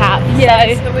don't really have. Yeah,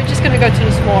 so we're just going to go to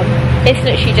the Swan. It's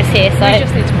literally just here, so. We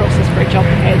just need to cross this bridge up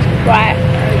ahead. Right.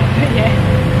 Yeah.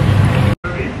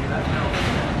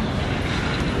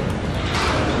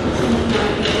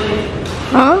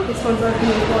 Huh? This one's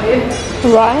opening for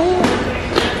you. Right.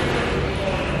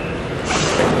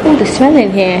 Oh, the smell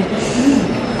in here.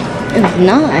 It's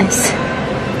nice.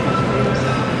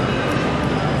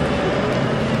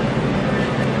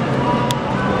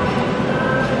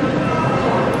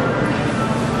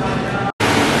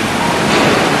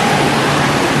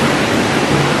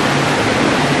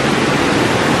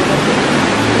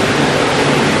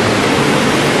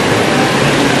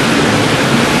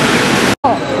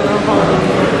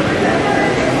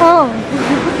 Oh,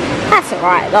 that's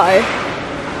alright though.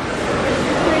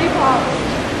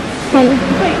 Right?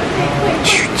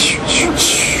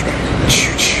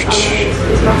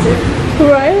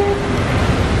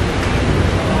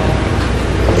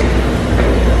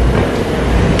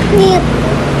 Yep.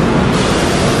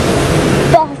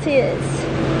 Buses.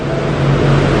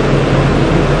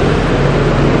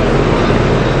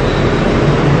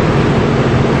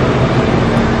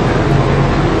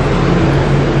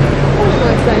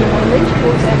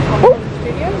 Oh,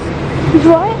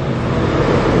 right.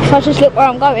 Shall I just look where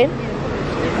I'm going?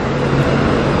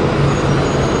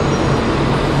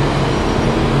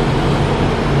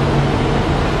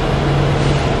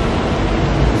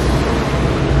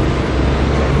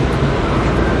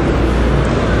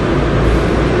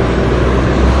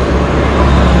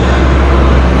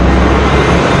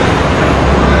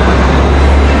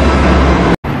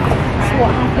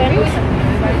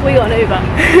 We got an Uber.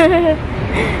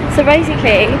 So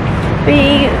basically,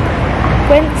 we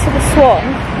went to the Swan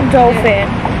and Dolphin.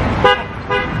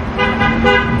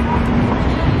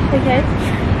 Okay.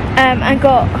 And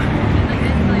got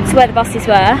to where the buses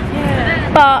were.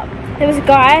 Yeah. But there was a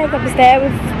guy that was there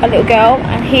with a little girl,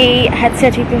 and he had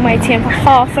said he'd been waiting for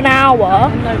half an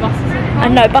hour.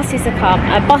 And no buses had come.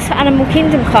 A bus for Animal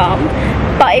Kingdom come,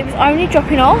 but it was only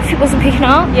dropping off. It wasn't picking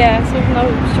up. Yeah. So no,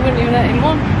 she wouldn't even let him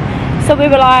on. So we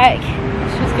were like,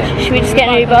 should we just get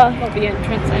an Uber? Not the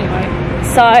entrance anyway.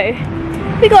 So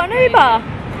we got an Uber.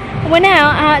 And we're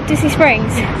now at Disney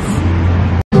Springs.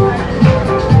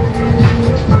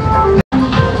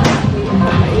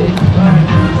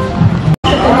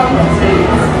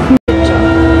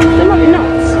 They might be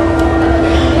nuts.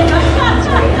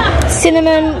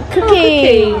 Cinnamon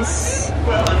cookies.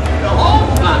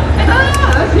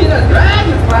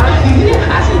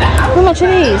 How much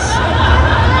are these?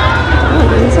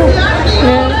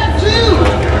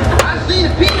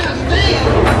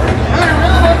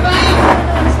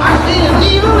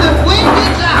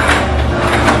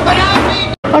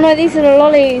 Oh no, these are the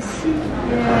lollies.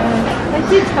 Yeah, they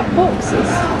did have boxes.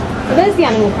 But there's the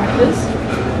animal crackers.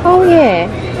 Oh yeah.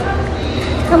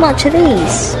 How much are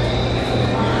these?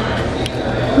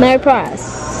 No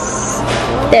price.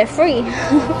 They're free.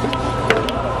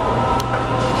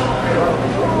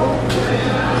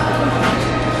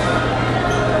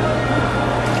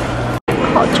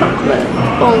 Hot chocolate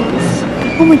bombs.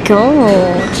 Oh my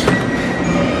god.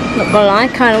 Not gonna lie, I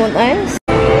kinda want those.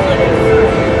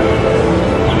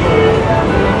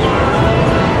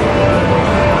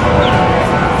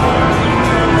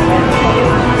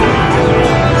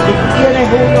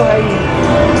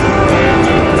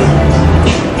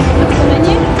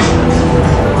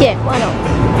 Yeah, why not?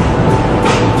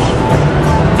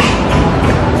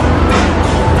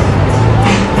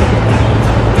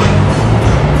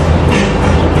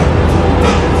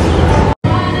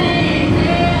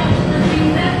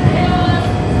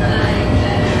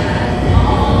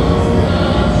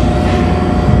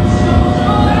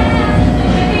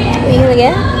 What are you gonna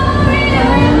get?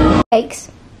 Cakes.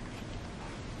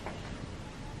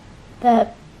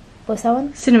 What's that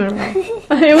one? Cinnamon roll.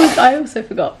 I also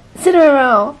forgot. Cinnamon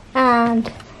roll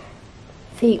and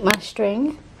feet mash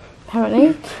string,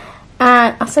 apparently,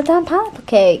 and upside down pineapple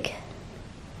cake.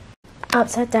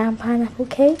 Upside down pineapple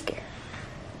cake.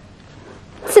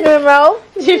 Cinnamon roll.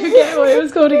 Did you forget what it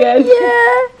was called again?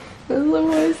 Yeah.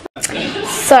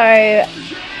 So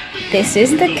this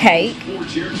is the cake.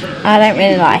 I don't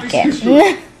really like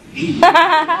it.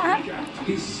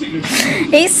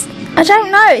 I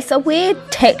don't know, it's a weird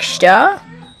texture,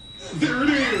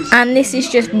 and this is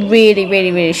just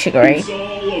really sugary.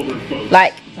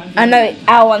 Like, I know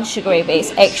our one's sugary, but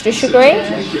it's extra sugary.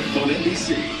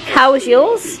 How was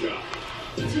yours?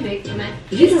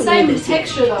 It's the same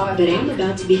texture though. But I'm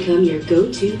about to become your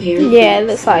go-to pair of Yeah, it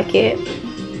looks like it.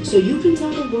 So you can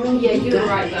tell the world Yeah, you you're got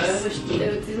right this.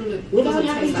 though. Without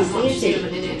having to say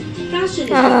cinnamon in it. Fashion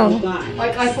is Oh.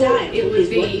 Like I thought it would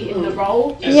be in the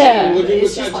roll. Yeah.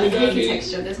 It's just like cookie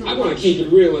texture. There's I not want to much. keep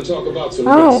it real and talk about some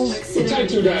Oh. risks. With type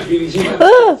 2 diabetes, you have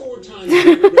Ugh. 4 times the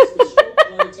risk of stroke,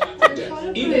 heart attack, and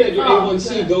death. Even at your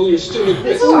A1C goal, you're still at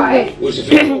risk. alright. Which, if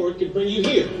you're forward, could bring you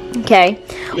here. Okay,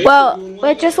 well,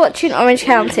 we're just watching Orange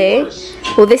County.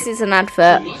 Well, this is an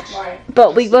advert,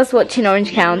 but we was watching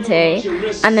Orange County,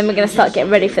 and then we're going to start getting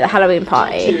ready for the Halloween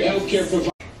party.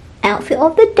 Outfit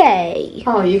of the day.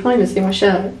 Oh, you can't even see my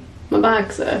shirt. My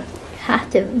bag's there. Have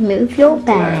to move your Like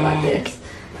bag. this.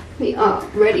 We are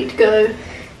ready to go.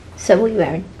 So what are you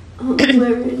wearing? I'm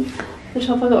wearing the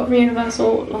top I got from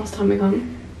Universal last time we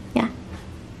come. Yeah.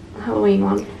 A Halloween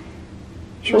one.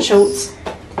 Shorts. Shorts.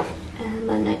 And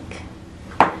my neck.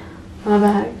 My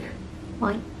bag.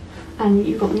 Mine. And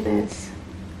you got me this.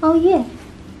 Oh yeah.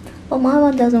 Well, my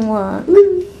one doesn't work.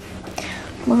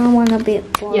 My one a bit.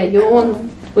 Yeah, your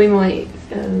one we might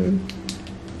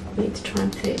need to try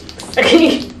and fix.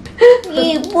 It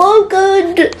was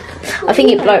good. I think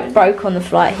it broke on the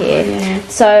flight here. Yeah.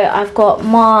 So I've got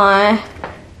my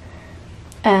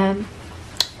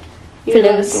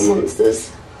Universal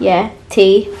Monsters. Yeah,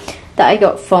 tea that I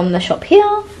got from the shop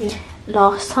here. Yeah.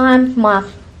 Last time, my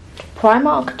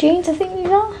Primark jeans, I think these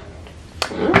are.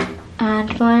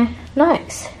 And my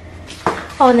Nikes.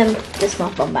 Oh, and then this my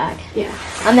bum bag. Yeah.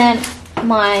 And then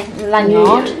my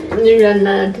lanyard. New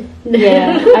lanyard.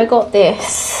 Yeah, I got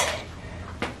this.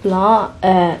 Well,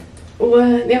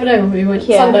 the other day when we went,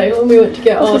 Yeah. Sunday when we went to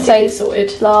get our tickets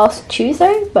sorted. Last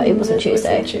Tuesday, but it wasn't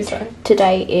Tuesday.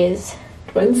 Today is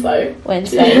Wednesday. So I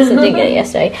didn't get it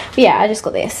yesterday. But yeah, I just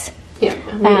got this. Yeah.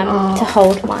 To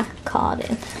hold my card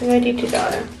in. Ready to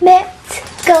go.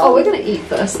 Let's go. Oh, we're gonna eat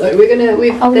first though.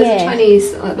 There's a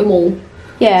Chinese at the mall.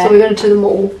 Yeah. So we're going to the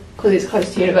mall because it's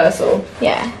close to Universal.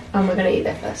 Yeah. And we're gonna eat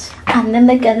there first. And then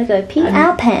we're gonna go pee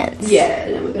our pants. Yeah,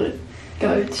 and then we're gonna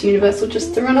go to Universal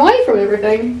just to run away from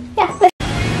everything. Yeah.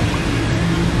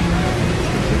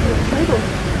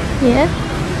 Yeah.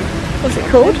 What's it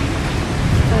called?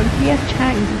 P.F.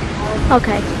 Chang.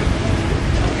 Okay.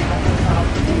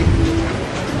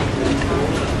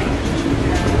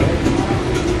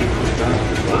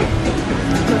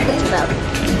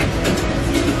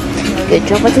 Good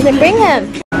job I didn't bring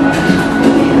him.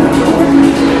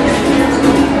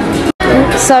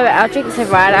 So our drinks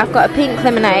have arrived. I've got a pink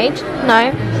lemonade.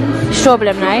 No,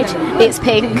 strawberry lemonade. It's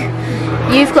pink.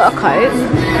 You've got a Coke.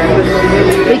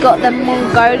 We got the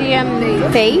Mongolian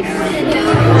beef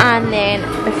and then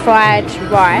the fried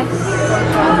rice.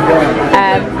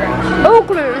 All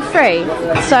gluten free.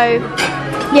 So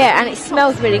yeah, and it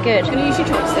smells really good. Can you use your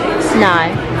chopsticks?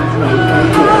 No.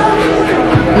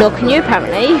 Nor can you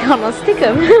apparently. You can't unstick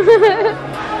them.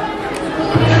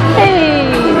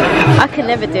 Hey, I can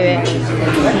never do it.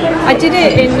 I did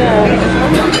it in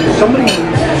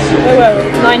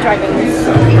Nine Dragons.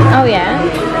 Oh yeah.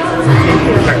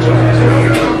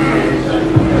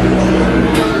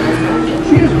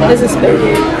 There's a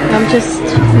spoon. I'm just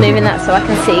moving that so I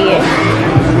can see you.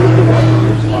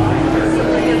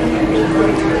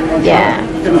 Yeah.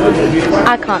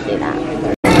 I can't do that.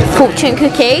 Fortune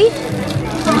cookie.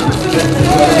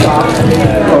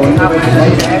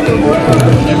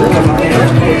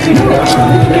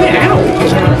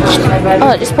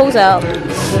 Oh, it just pulls out.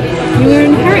 You will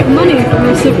inherit money from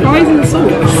a surprising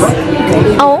source.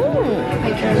 Oh,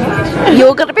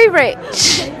 you're gonna be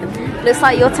rich. Looks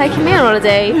like you're taking me on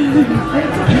holiday.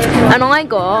 And I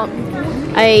got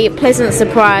a pleasant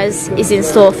surprise is in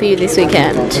store for you this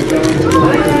weekend.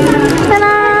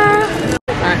 Ta-da!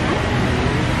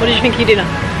 What did you think you did?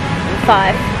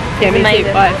 5. Yeah, me too,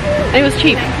 5. And it was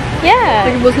cheap. Yeah.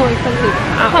 Like, it was not expensive.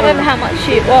 I can't remember how much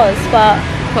it was, but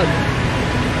what? I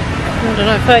don't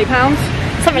know, £30?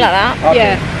 Something like that.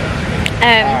 Yeah.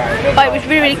 But it was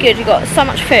really, really good. We got so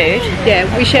much food. Yeah,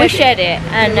 we shared it,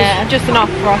 and just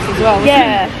enough for us as well.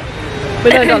 Yeah.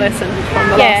 We learned our lesson from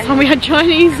the last time we had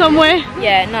Chinese somewhere.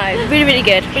 Yeah, no, really, really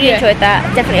good. Really enjoyed that.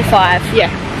 Definitely a 5. Yeah.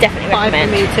 Definitely 5 recommend.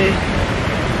 for me too.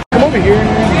 Come over here.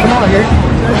 Come on here.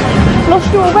 Lost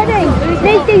you already.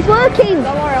 These working.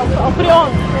 Don't worry, I'll put it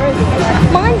on.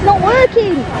 Mine's not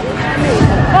working.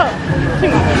 Oh.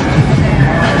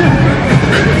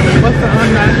 What's it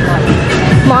on there?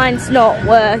 Mine's not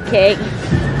working.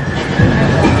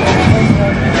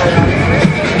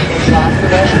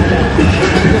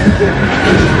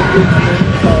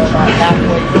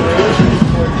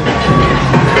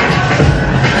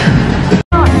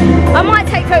 I might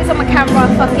take photos on my camera,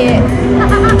 fuck it.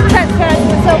 Transfer it to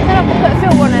myself, then I can put a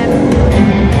filter on it.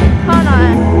 Can't I?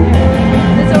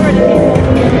 There's already people.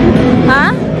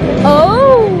 Huh?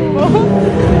 Oh!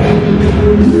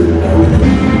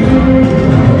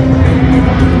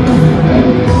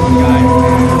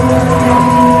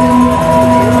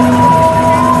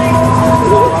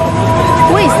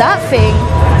 What is that thing?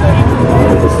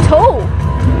 It's tall.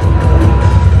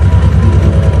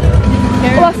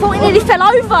 Oh, I thought it nearly fell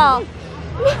over.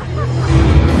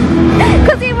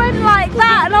 Because it went like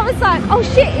that and I was like, oh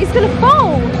shit, it's gonna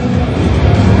fall.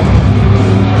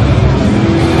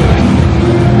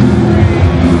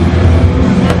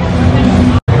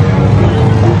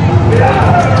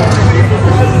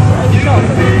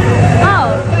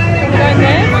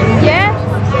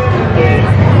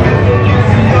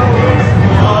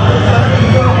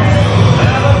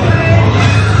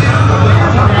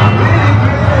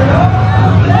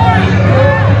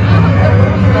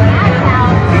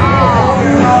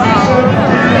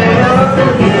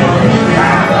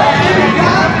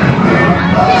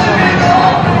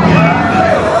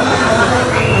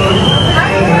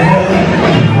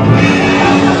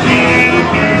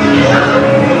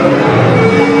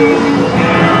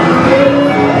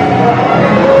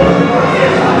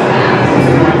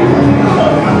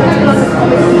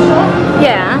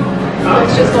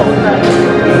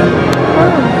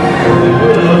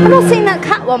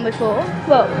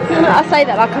 say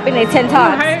that like I've been here 10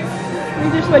 times. We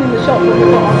just went in the shop with the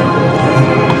glass.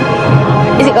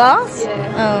 Is it glass?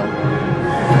 Yeah. Oh.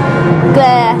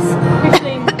 Glass.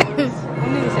 15 I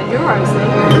nearly said euros then.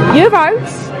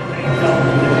 Euros?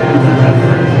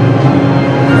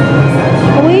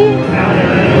 Are we?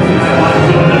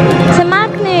 It's a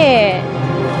magnet.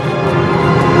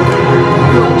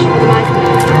 How much for the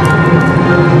magnet?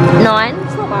 9.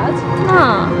 It's not bad.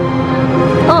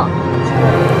 Oh.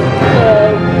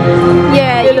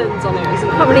 Yeah, you Villains on it, isn't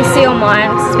it? can't really see on mine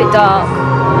because it's a bit dark.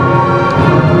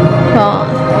 But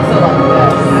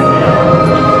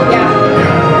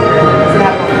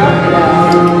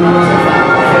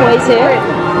what is it?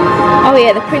 Oh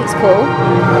yeah, the print's cool.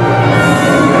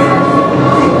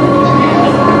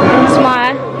 It's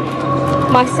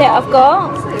my set I've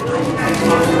got.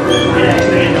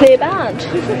 Clear band.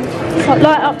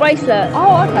 Light up bracelet.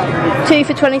 Oh, okay. 2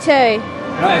 for 22. It's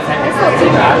not too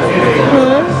bad.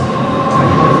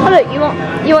 Oh look, you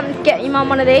want to get your mum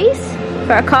one of these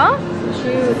for a car? She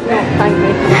would not thank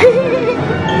me.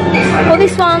 Well,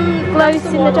 this one glows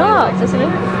in the dark, doesn't it?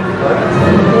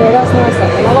 Yeah, that's nice, that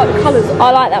one. I like the colours.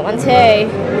 I like that one too.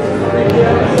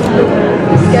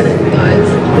 Skeleton guys.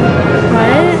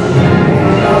 Right.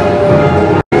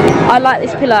 I like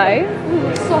this pillow.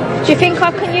 Do you think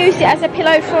I can use it as a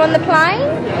pillow for on the plane?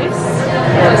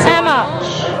 Yes. How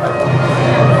much?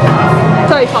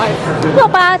 35.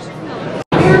 Not bad.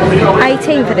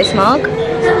 18 for this mug.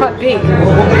 It's quite big.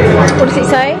 What does it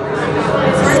say?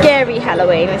 Scary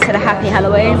Halloween instead of happy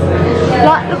Halloween.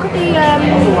 Like, look at the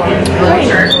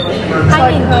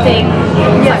hanging thing.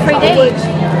 Yeah, 3D.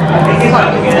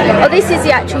 Oh, this is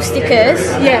the actual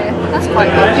stickers. Yeah, that's quite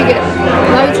good. You get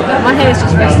loads of them. My hair's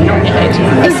just resting on your head.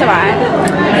 It's alright.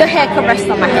 Your hair can rest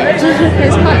on my head.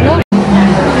 It's quite nice.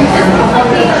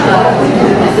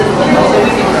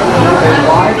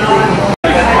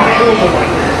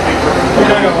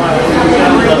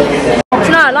 Do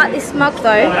you know, I like this mug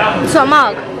though. It's not a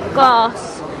mug.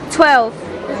 Glass. 12.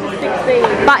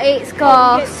 16. But it's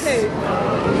glass.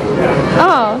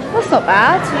 Oh, that's not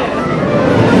bad.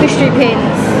 Mystery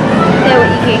pins. They're what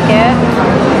you can get.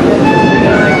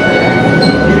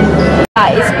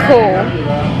 That is cool.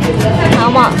 How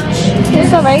much?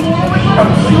 Sorry.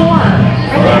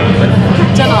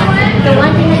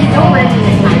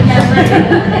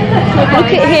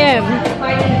 Look at him.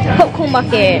 Popcorn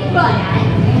bucket.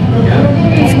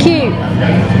 It's cute.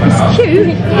 It's cute?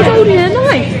 He's holding a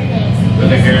knife.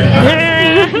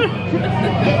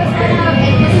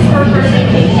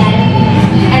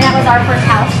 And that was our first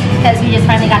house because we just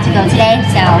finally got to go today.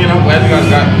 So I mean, I'm glad you guys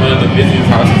got one of the busiest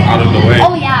houses out of the way.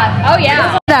 Oh yeah. Oh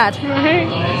yeah. Dad,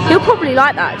 you'll probably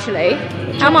like that actually.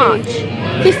 How much?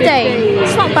 15.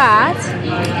 It's not bad.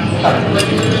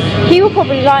 He will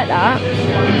probably like that.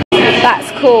 That's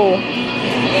cool.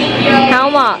 How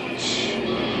much?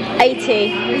 80.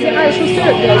 Is it actual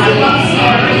syrup?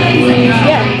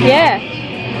 Yeah.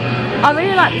 I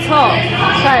really like the top.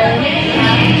 So,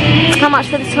 how much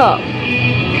for the top?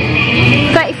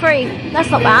 33. That's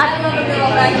not bad.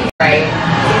 Right.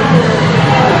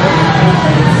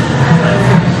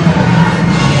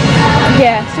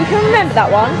 Yeah, so we can remember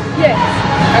that one. Yeah.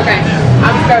 Okay.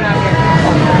 I'm just going out here.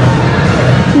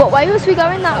 What way was we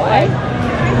going? That way?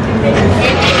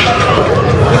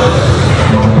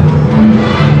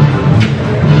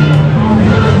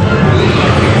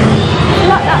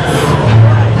 Like that.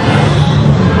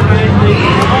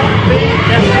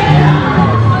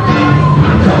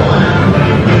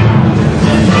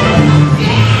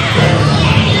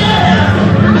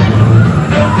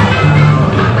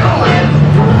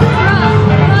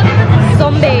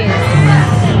 Zombies.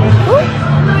 Ooh.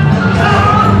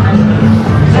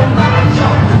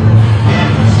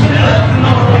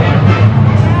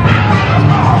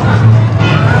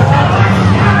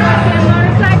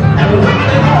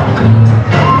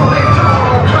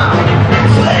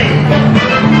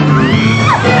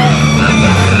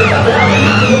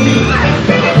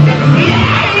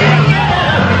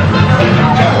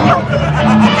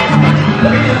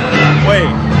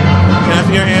 Wait, can I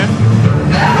see your hand?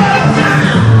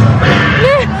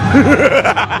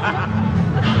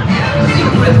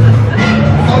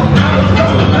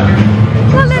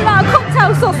 That looked like a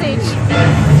cocktail sausage.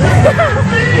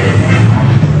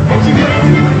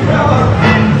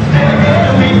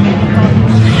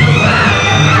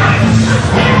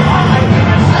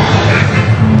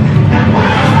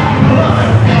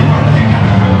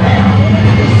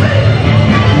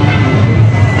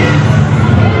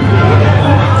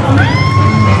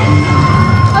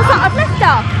 I was like, I've left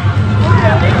her.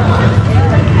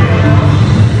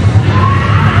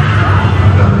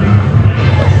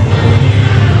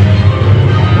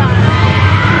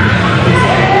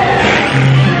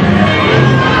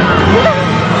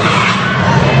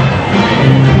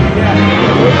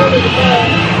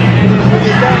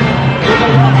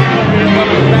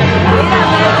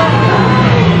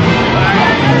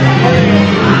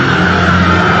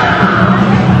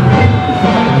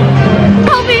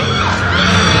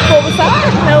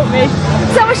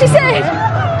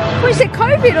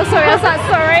 stupid or something. I was like,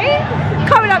 sorry.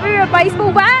 Coming up with a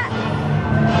baseball bat.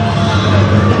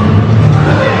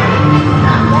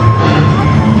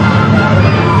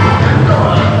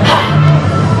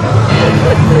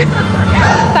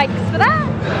 Thanks for that.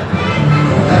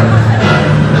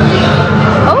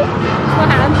 Oh, my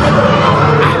hand.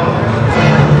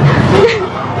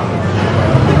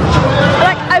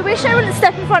 Like, I wish I wouldn't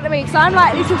step in front of me because I'm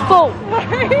like, this is full.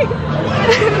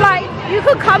 Like, you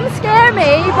could come scare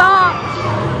me, but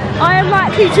I am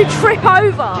likely to trip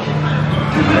over.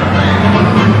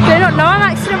 Do you not know I'm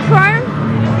accident prone?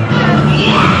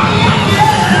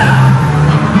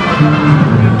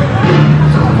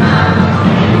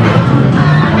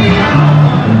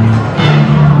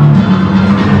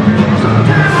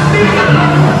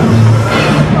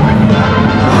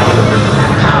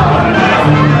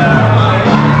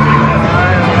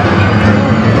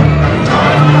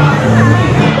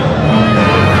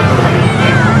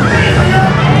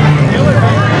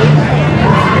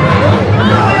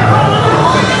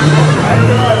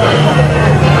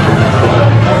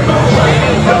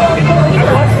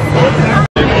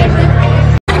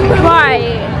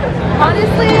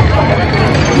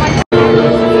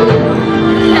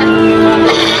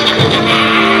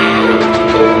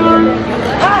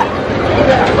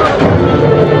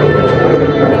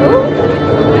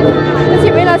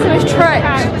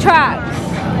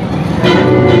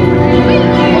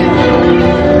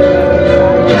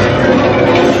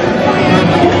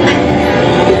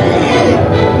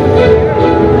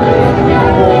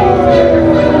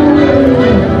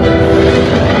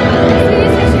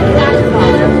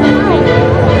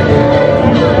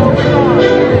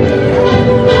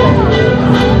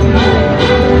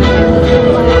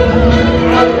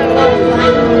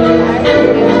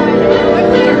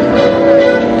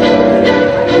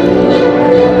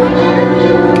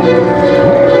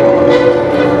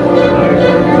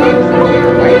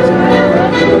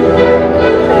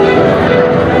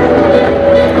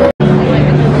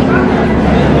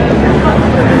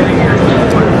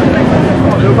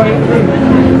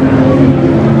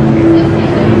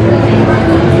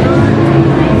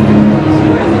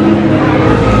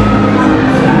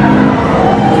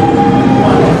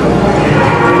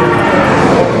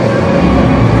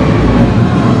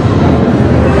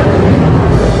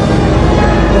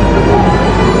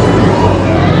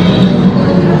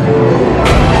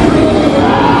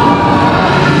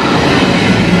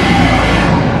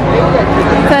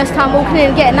 I'm walking in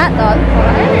and getting that done.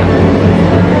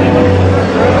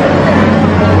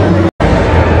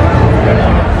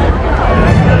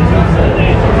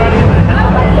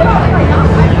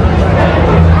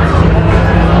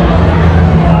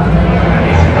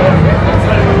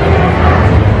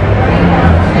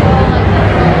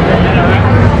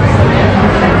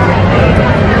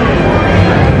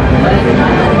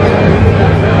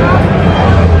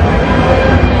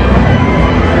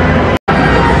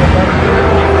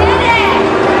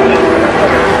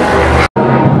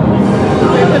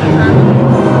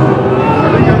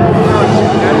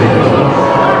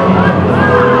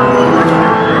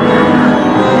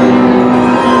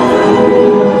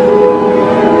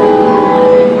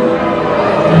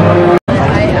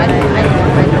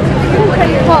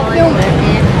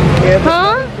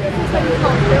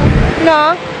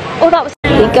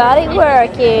 Got it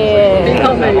working.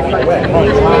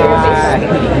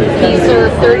 These are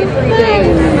 33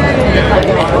 days.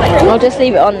 I'll just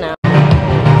leave it on now.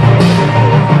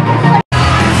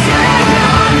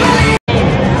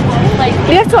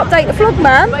 We have to update the vlog,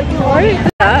 man.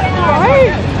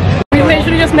 Right. We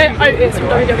literally just met Otis from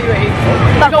WWE.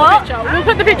 Like what? We'll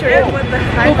put the picture in.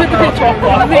 We'll put the picture in.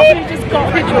 We literally just got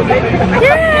a picture of it.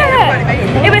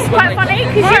 Yeah! It was quite funny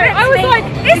because I was like,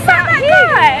 is that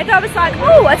guy? And I was like,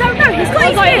 oh, I don't know. He's got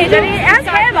his beard and he has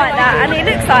hair like that and he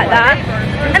looks like that.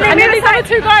 And then these other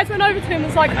two guys went over to him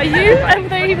and was like, are you? And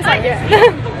he was like, yeah.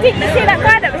 Did you see that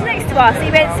guy that was next to us?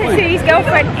 He went to his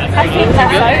girlfriend, I think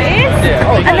that's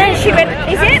Otis. And then she went,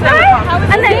 is it though?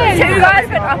 And then two guys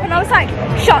went up and I was like,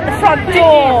 shut the front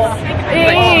door.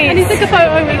 And he took a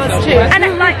photo with us too. And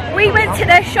like, we went to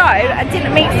their show and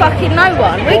didn't meet fucking no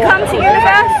one. We come to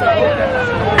Universal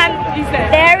and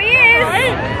there he is.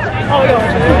 Oh god.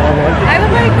 That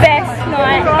was my best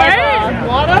night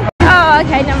ever. Oh,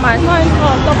 okay, never mind. Oh,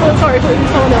 sorry, for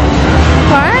someone else.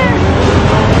 Right?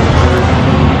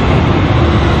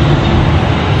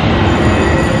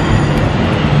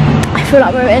 I feel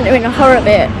like we're entering a horror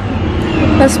bit.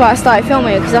 That's why I started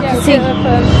filming because I can see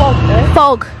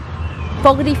fog.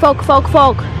 Foggity fog, fog,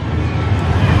 fog.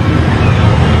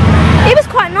 It was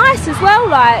quite nice as well,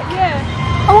 like. Yeah.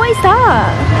 Oh, what is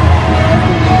that?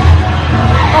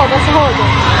 Oh, that's a holiday.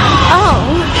 Oh.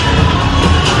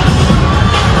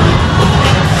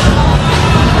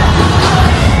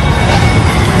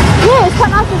 Yeah, it's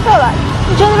quite nice to feel like.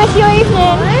 Enjoy the rest of your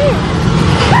evening.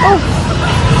 Oh.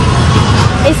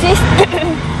 Is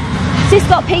this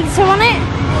got pizza on it?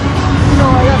 No,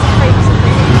 that's crepes.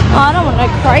 Oh, I don't want no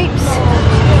crepes.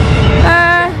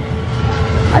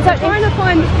 I'm trying to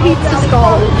find pizza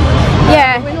skull.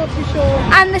 Yeah. We're not too sure.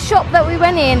 And the shop that we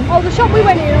went in. Oh, the shop we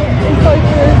went in is over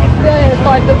there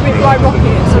by the Right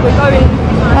Rocket, so we're going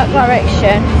that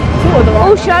direction.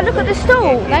 Oh, should I look at the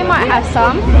stall? They might have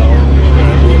some.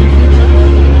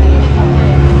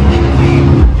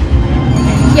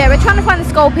 Yeah, we're trying to find the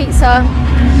skull pizza.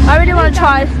 I really want to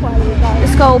try the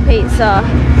skull pizza.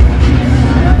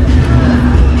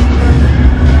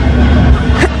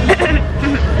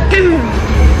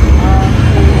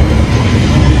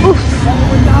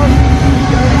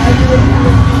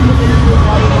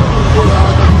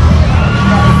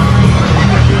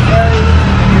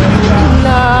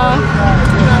 No.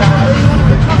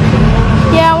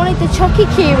 Yeah, I wanted the Chucky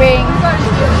key ring.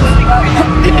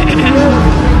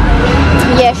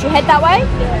 Yeah, should we head that way?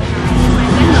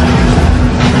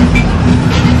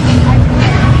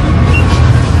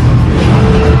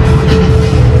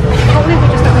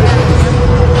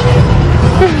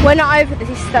 We're not over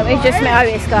this stuff, we just met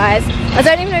Otis, guys. I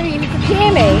don't even know if you can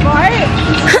hear me. Right?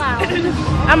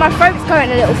 And my throat's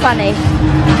going a little funny.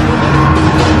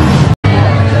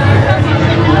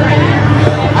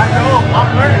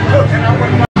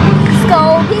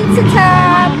 Skull pizza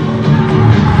time!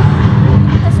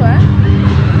 That's right.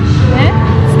 Yeah?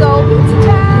 Skull pizza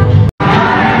time!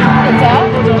 Pizza?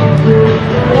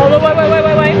 Oh,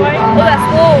 wait. Oh, that's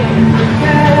warm.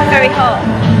 Very hot.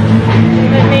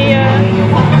 Let me,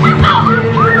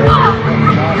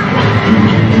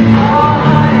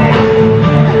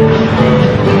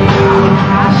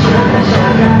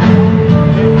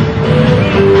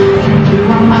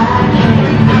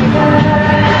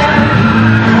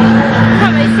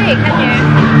 Can't really see it, can you?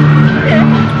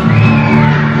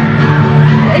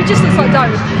 it just looks like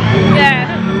dough. Yeah.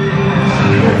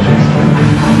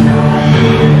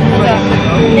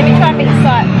 Let me try and beat the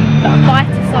side. Bite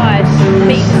the side.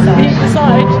 Beat the side. Beat the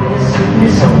side.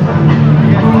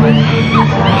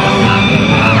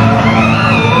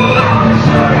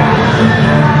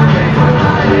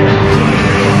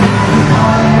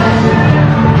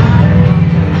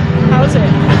 How is it?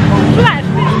 It's alright, it's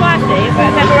a bit spicy, but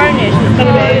pepperoni is just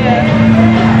gonna be.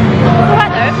 It's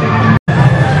alright though.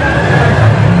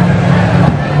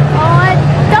 Oh, I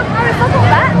don't know if I got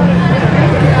that.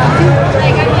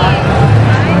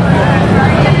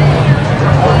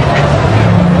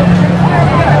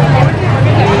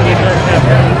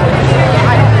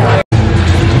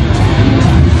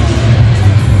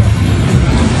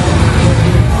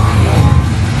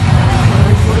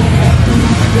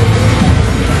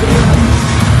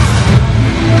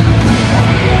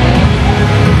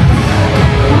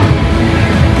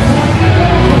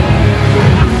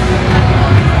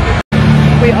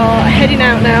 Heading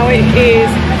out now. It is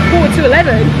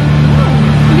 11:15.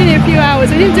 Only a few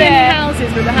hours. We didn't do any houses,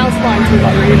 but the house lines were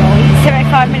like really long.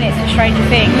 75 minutes for Stranger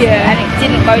Things. Yeah. And it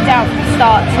didn't go down from the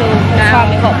start till the time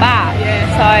we got back. Yeah.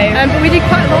 So. But we did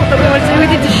quite a lot that we wanted to do. We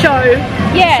did the show.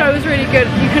 Yeah. The show was really good.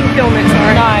 You couldn't film it,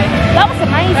 sorry. No. That was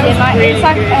amazing. That was like really it's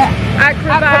like good.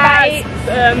 Acrobats,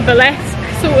 burlesque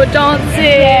sort of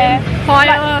dancing,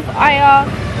 fire.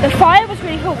 The fire was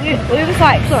really cool. We was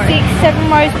like 6-7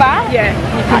 rows back. Yeah.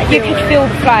 You could feel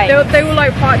the flame. They were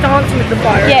like dancing with the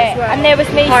fire. Yeah, as well. and there was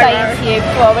me saying to you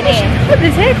before I went in. Put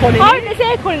this aircon in. Oh, there's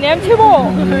aircon in there. I'm too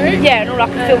warm. Yeah, and all I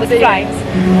can feel was flames.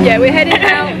 Yeah, we're heading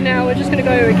out now. We're just gonna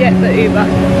go get the Uber.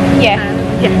 Yeah.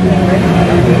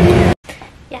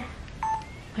 Yeah.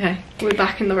 Okay, we're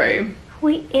back in the room.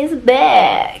 We is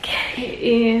back. It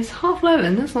is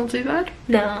 11:30. That's not too bad.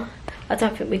 No, I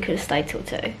don't think we could have stayed till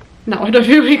 2. No, I don't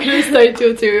think we could have stayed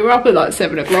till 2. We were up at like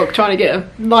 7 o'clock trying to get a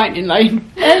lightning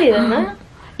lane. Earlier than that?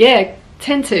 Yeah,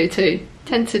 10 to 2.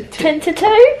 10 to 2. 10 to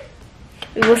 2?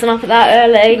 We wasn't up at that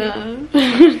early.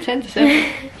 No. 10 to 7.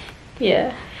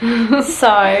 Yeah.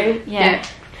 So, yeah.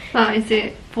 That is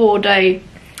it for day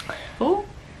 4.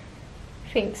 I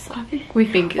think so. We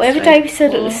think it's whatever day we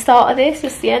said at the start of this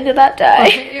is the end of that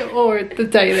day. Or the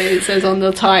day that it says on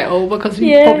the title, because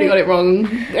we probably got it wrong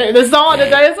at the start of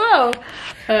the day as well.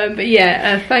 But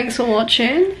yeah, thanks for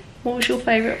watching. What was your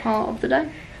favourite part of the day?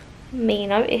 Me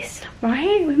and Otis.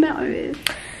 Right, we met Otis.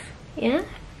 Yeah.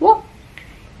 What?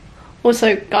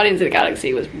 Also, Guardians of the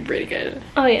Galaxy was really good.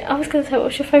 Oh yeah, I was going to say,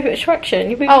 what's your favourite attraction?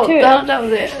 You beat me to it. That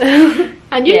was it.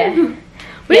 And you? Yeah.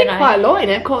 We did quite a lot in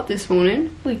Epcot this morning.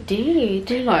 We did. We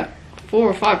did like 4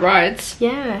 or 5 rides.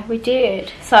 Yeah, we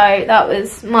did. So that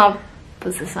was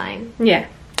was the same. Yeah.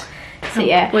 So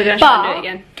yeah, we're gonna try and do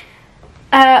it again.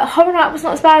 Horror Night was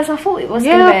not as bad as I thought it was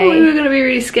Yeah, gonna be. I thought we were gonna be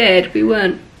really scared. We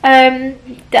weren't. The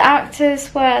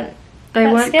actors weren't. They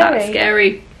weren't that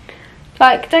scary.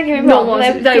 Like, don't get me wrong,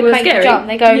 they were scary. Jump.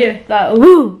 They go like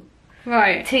woo,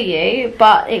 right, to you,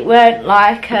 but it weren't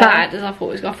like bad as I thought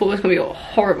it was. I thought it was gonna be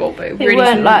horrible, but it really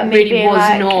weren't like really was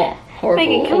like, not horrible.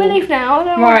 Megan, can we leave now? I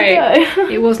don't right. want to go.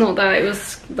 It was not that. It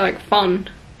was like fun.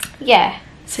 Yeah.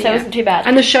 So it wasn't too bad.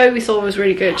 And the show we saw was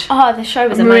really good. Oh, the show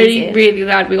was amazing. I'm really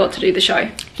glad we got to do the show.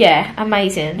 Yeah,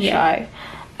 amazing show.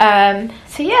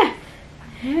 So yeah.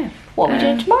 Yeah. What are we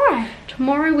doing tomorrow?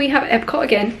 Tomorrow we have Epcot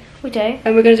again. We do.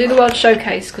 And we're going to do the World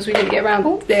Showcase because we didn't get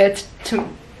around there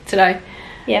today.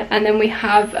 Yeah. And then we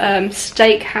have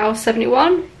Steakhouse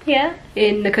 71. Yeah.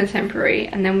 In the Contemporary.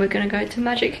 And then we're going to go to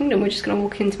Magic Kingdom. We're just going to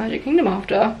walk into Magic Kingdom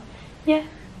after. Yeah.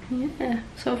 Yeah.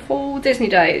 So a full Disney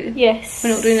day. Yes.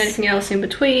 We're not doing anything else in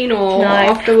between or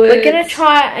afterwards. We're going to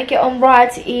try and get on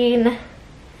rides in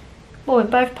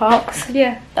both parks.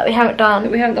 Yeah. That we haven't done.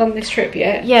 That we haven't done this trip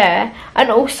yet. Yeah. And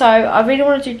also, I really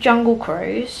want to do Jungle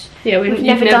Cruise. Yeah, we've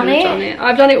never done it.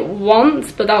 I've done it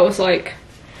once, but that was like...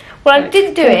 Well, I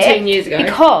didn't do it 14 years ago.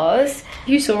 Because...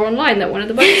 You saw online that one of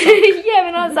the boats yeah,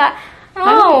 and I was like,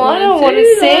 I don't want to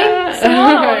sing, so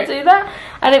I don't want to do that.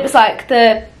 And it was like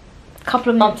the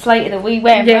couple of months later that we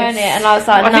went, weren't it? And I was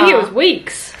like, I think it was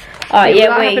weeks. Oh,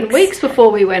 yeah, weeks. Happened weeks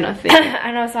before we went, I think.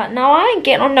 And I was like, no, I ain't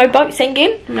getting on no boat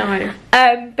singing. No.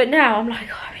 But now I'm like,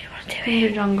 oh, I really want to do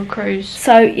it. Jungle Cruise.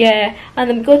 So, yeah. And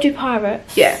then we've got to do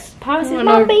Pirates. Yeah. Pirates is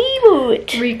my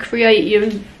favourite. Recreate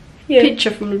your picture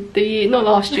from the year, not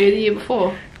last year, the year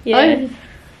before. Yeah.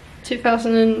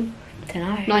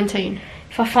 2019.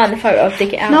 If I find the photo, I'll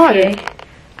dig it out for you.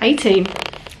 18.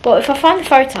 Well, if I find the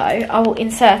photo, I will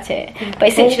insert it. But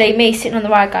essentially, me sitting on the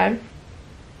ride going,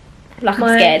 like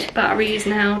I'm scared. My battery is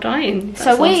now dying.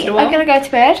 So we are going to go to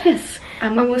bed. Yes.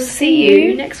 And we will see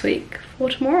you next week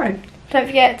or tomorrow. Don't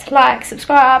forget to like,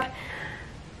 subscribe.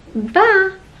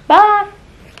 Bye. Bye.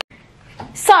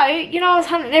 So, you know, I was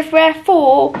hunting everywhere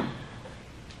for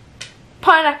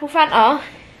pineapple Fanta.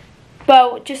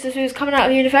 Well, just as we was coming out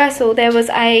of Universal, there was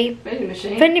a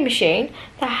vending machine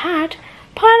that had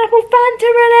pineapple Fanta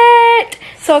in it.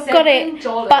 So I got it,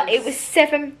 but it was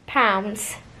 £7.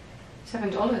 $7.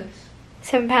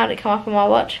 £7 it come up on my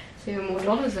watch. So even more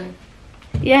dollars then.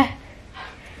 Yeah.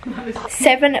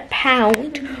 £7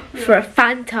 for a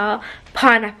Fanta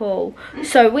pineapple.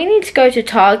 So we need to go to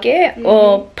Target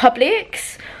or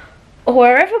Publix or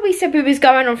wherever we said we was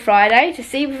going on Friday to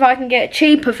see if I can get a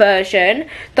cheaper version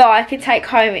that I can take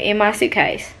home in my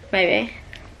suitcase, maybe.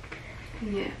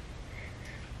 Yeah.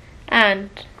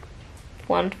 And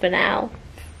one for now.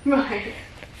 Right.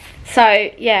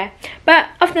 So yeah, but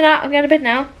other than that, I'm going to bed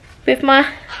now with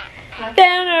my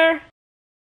dinner.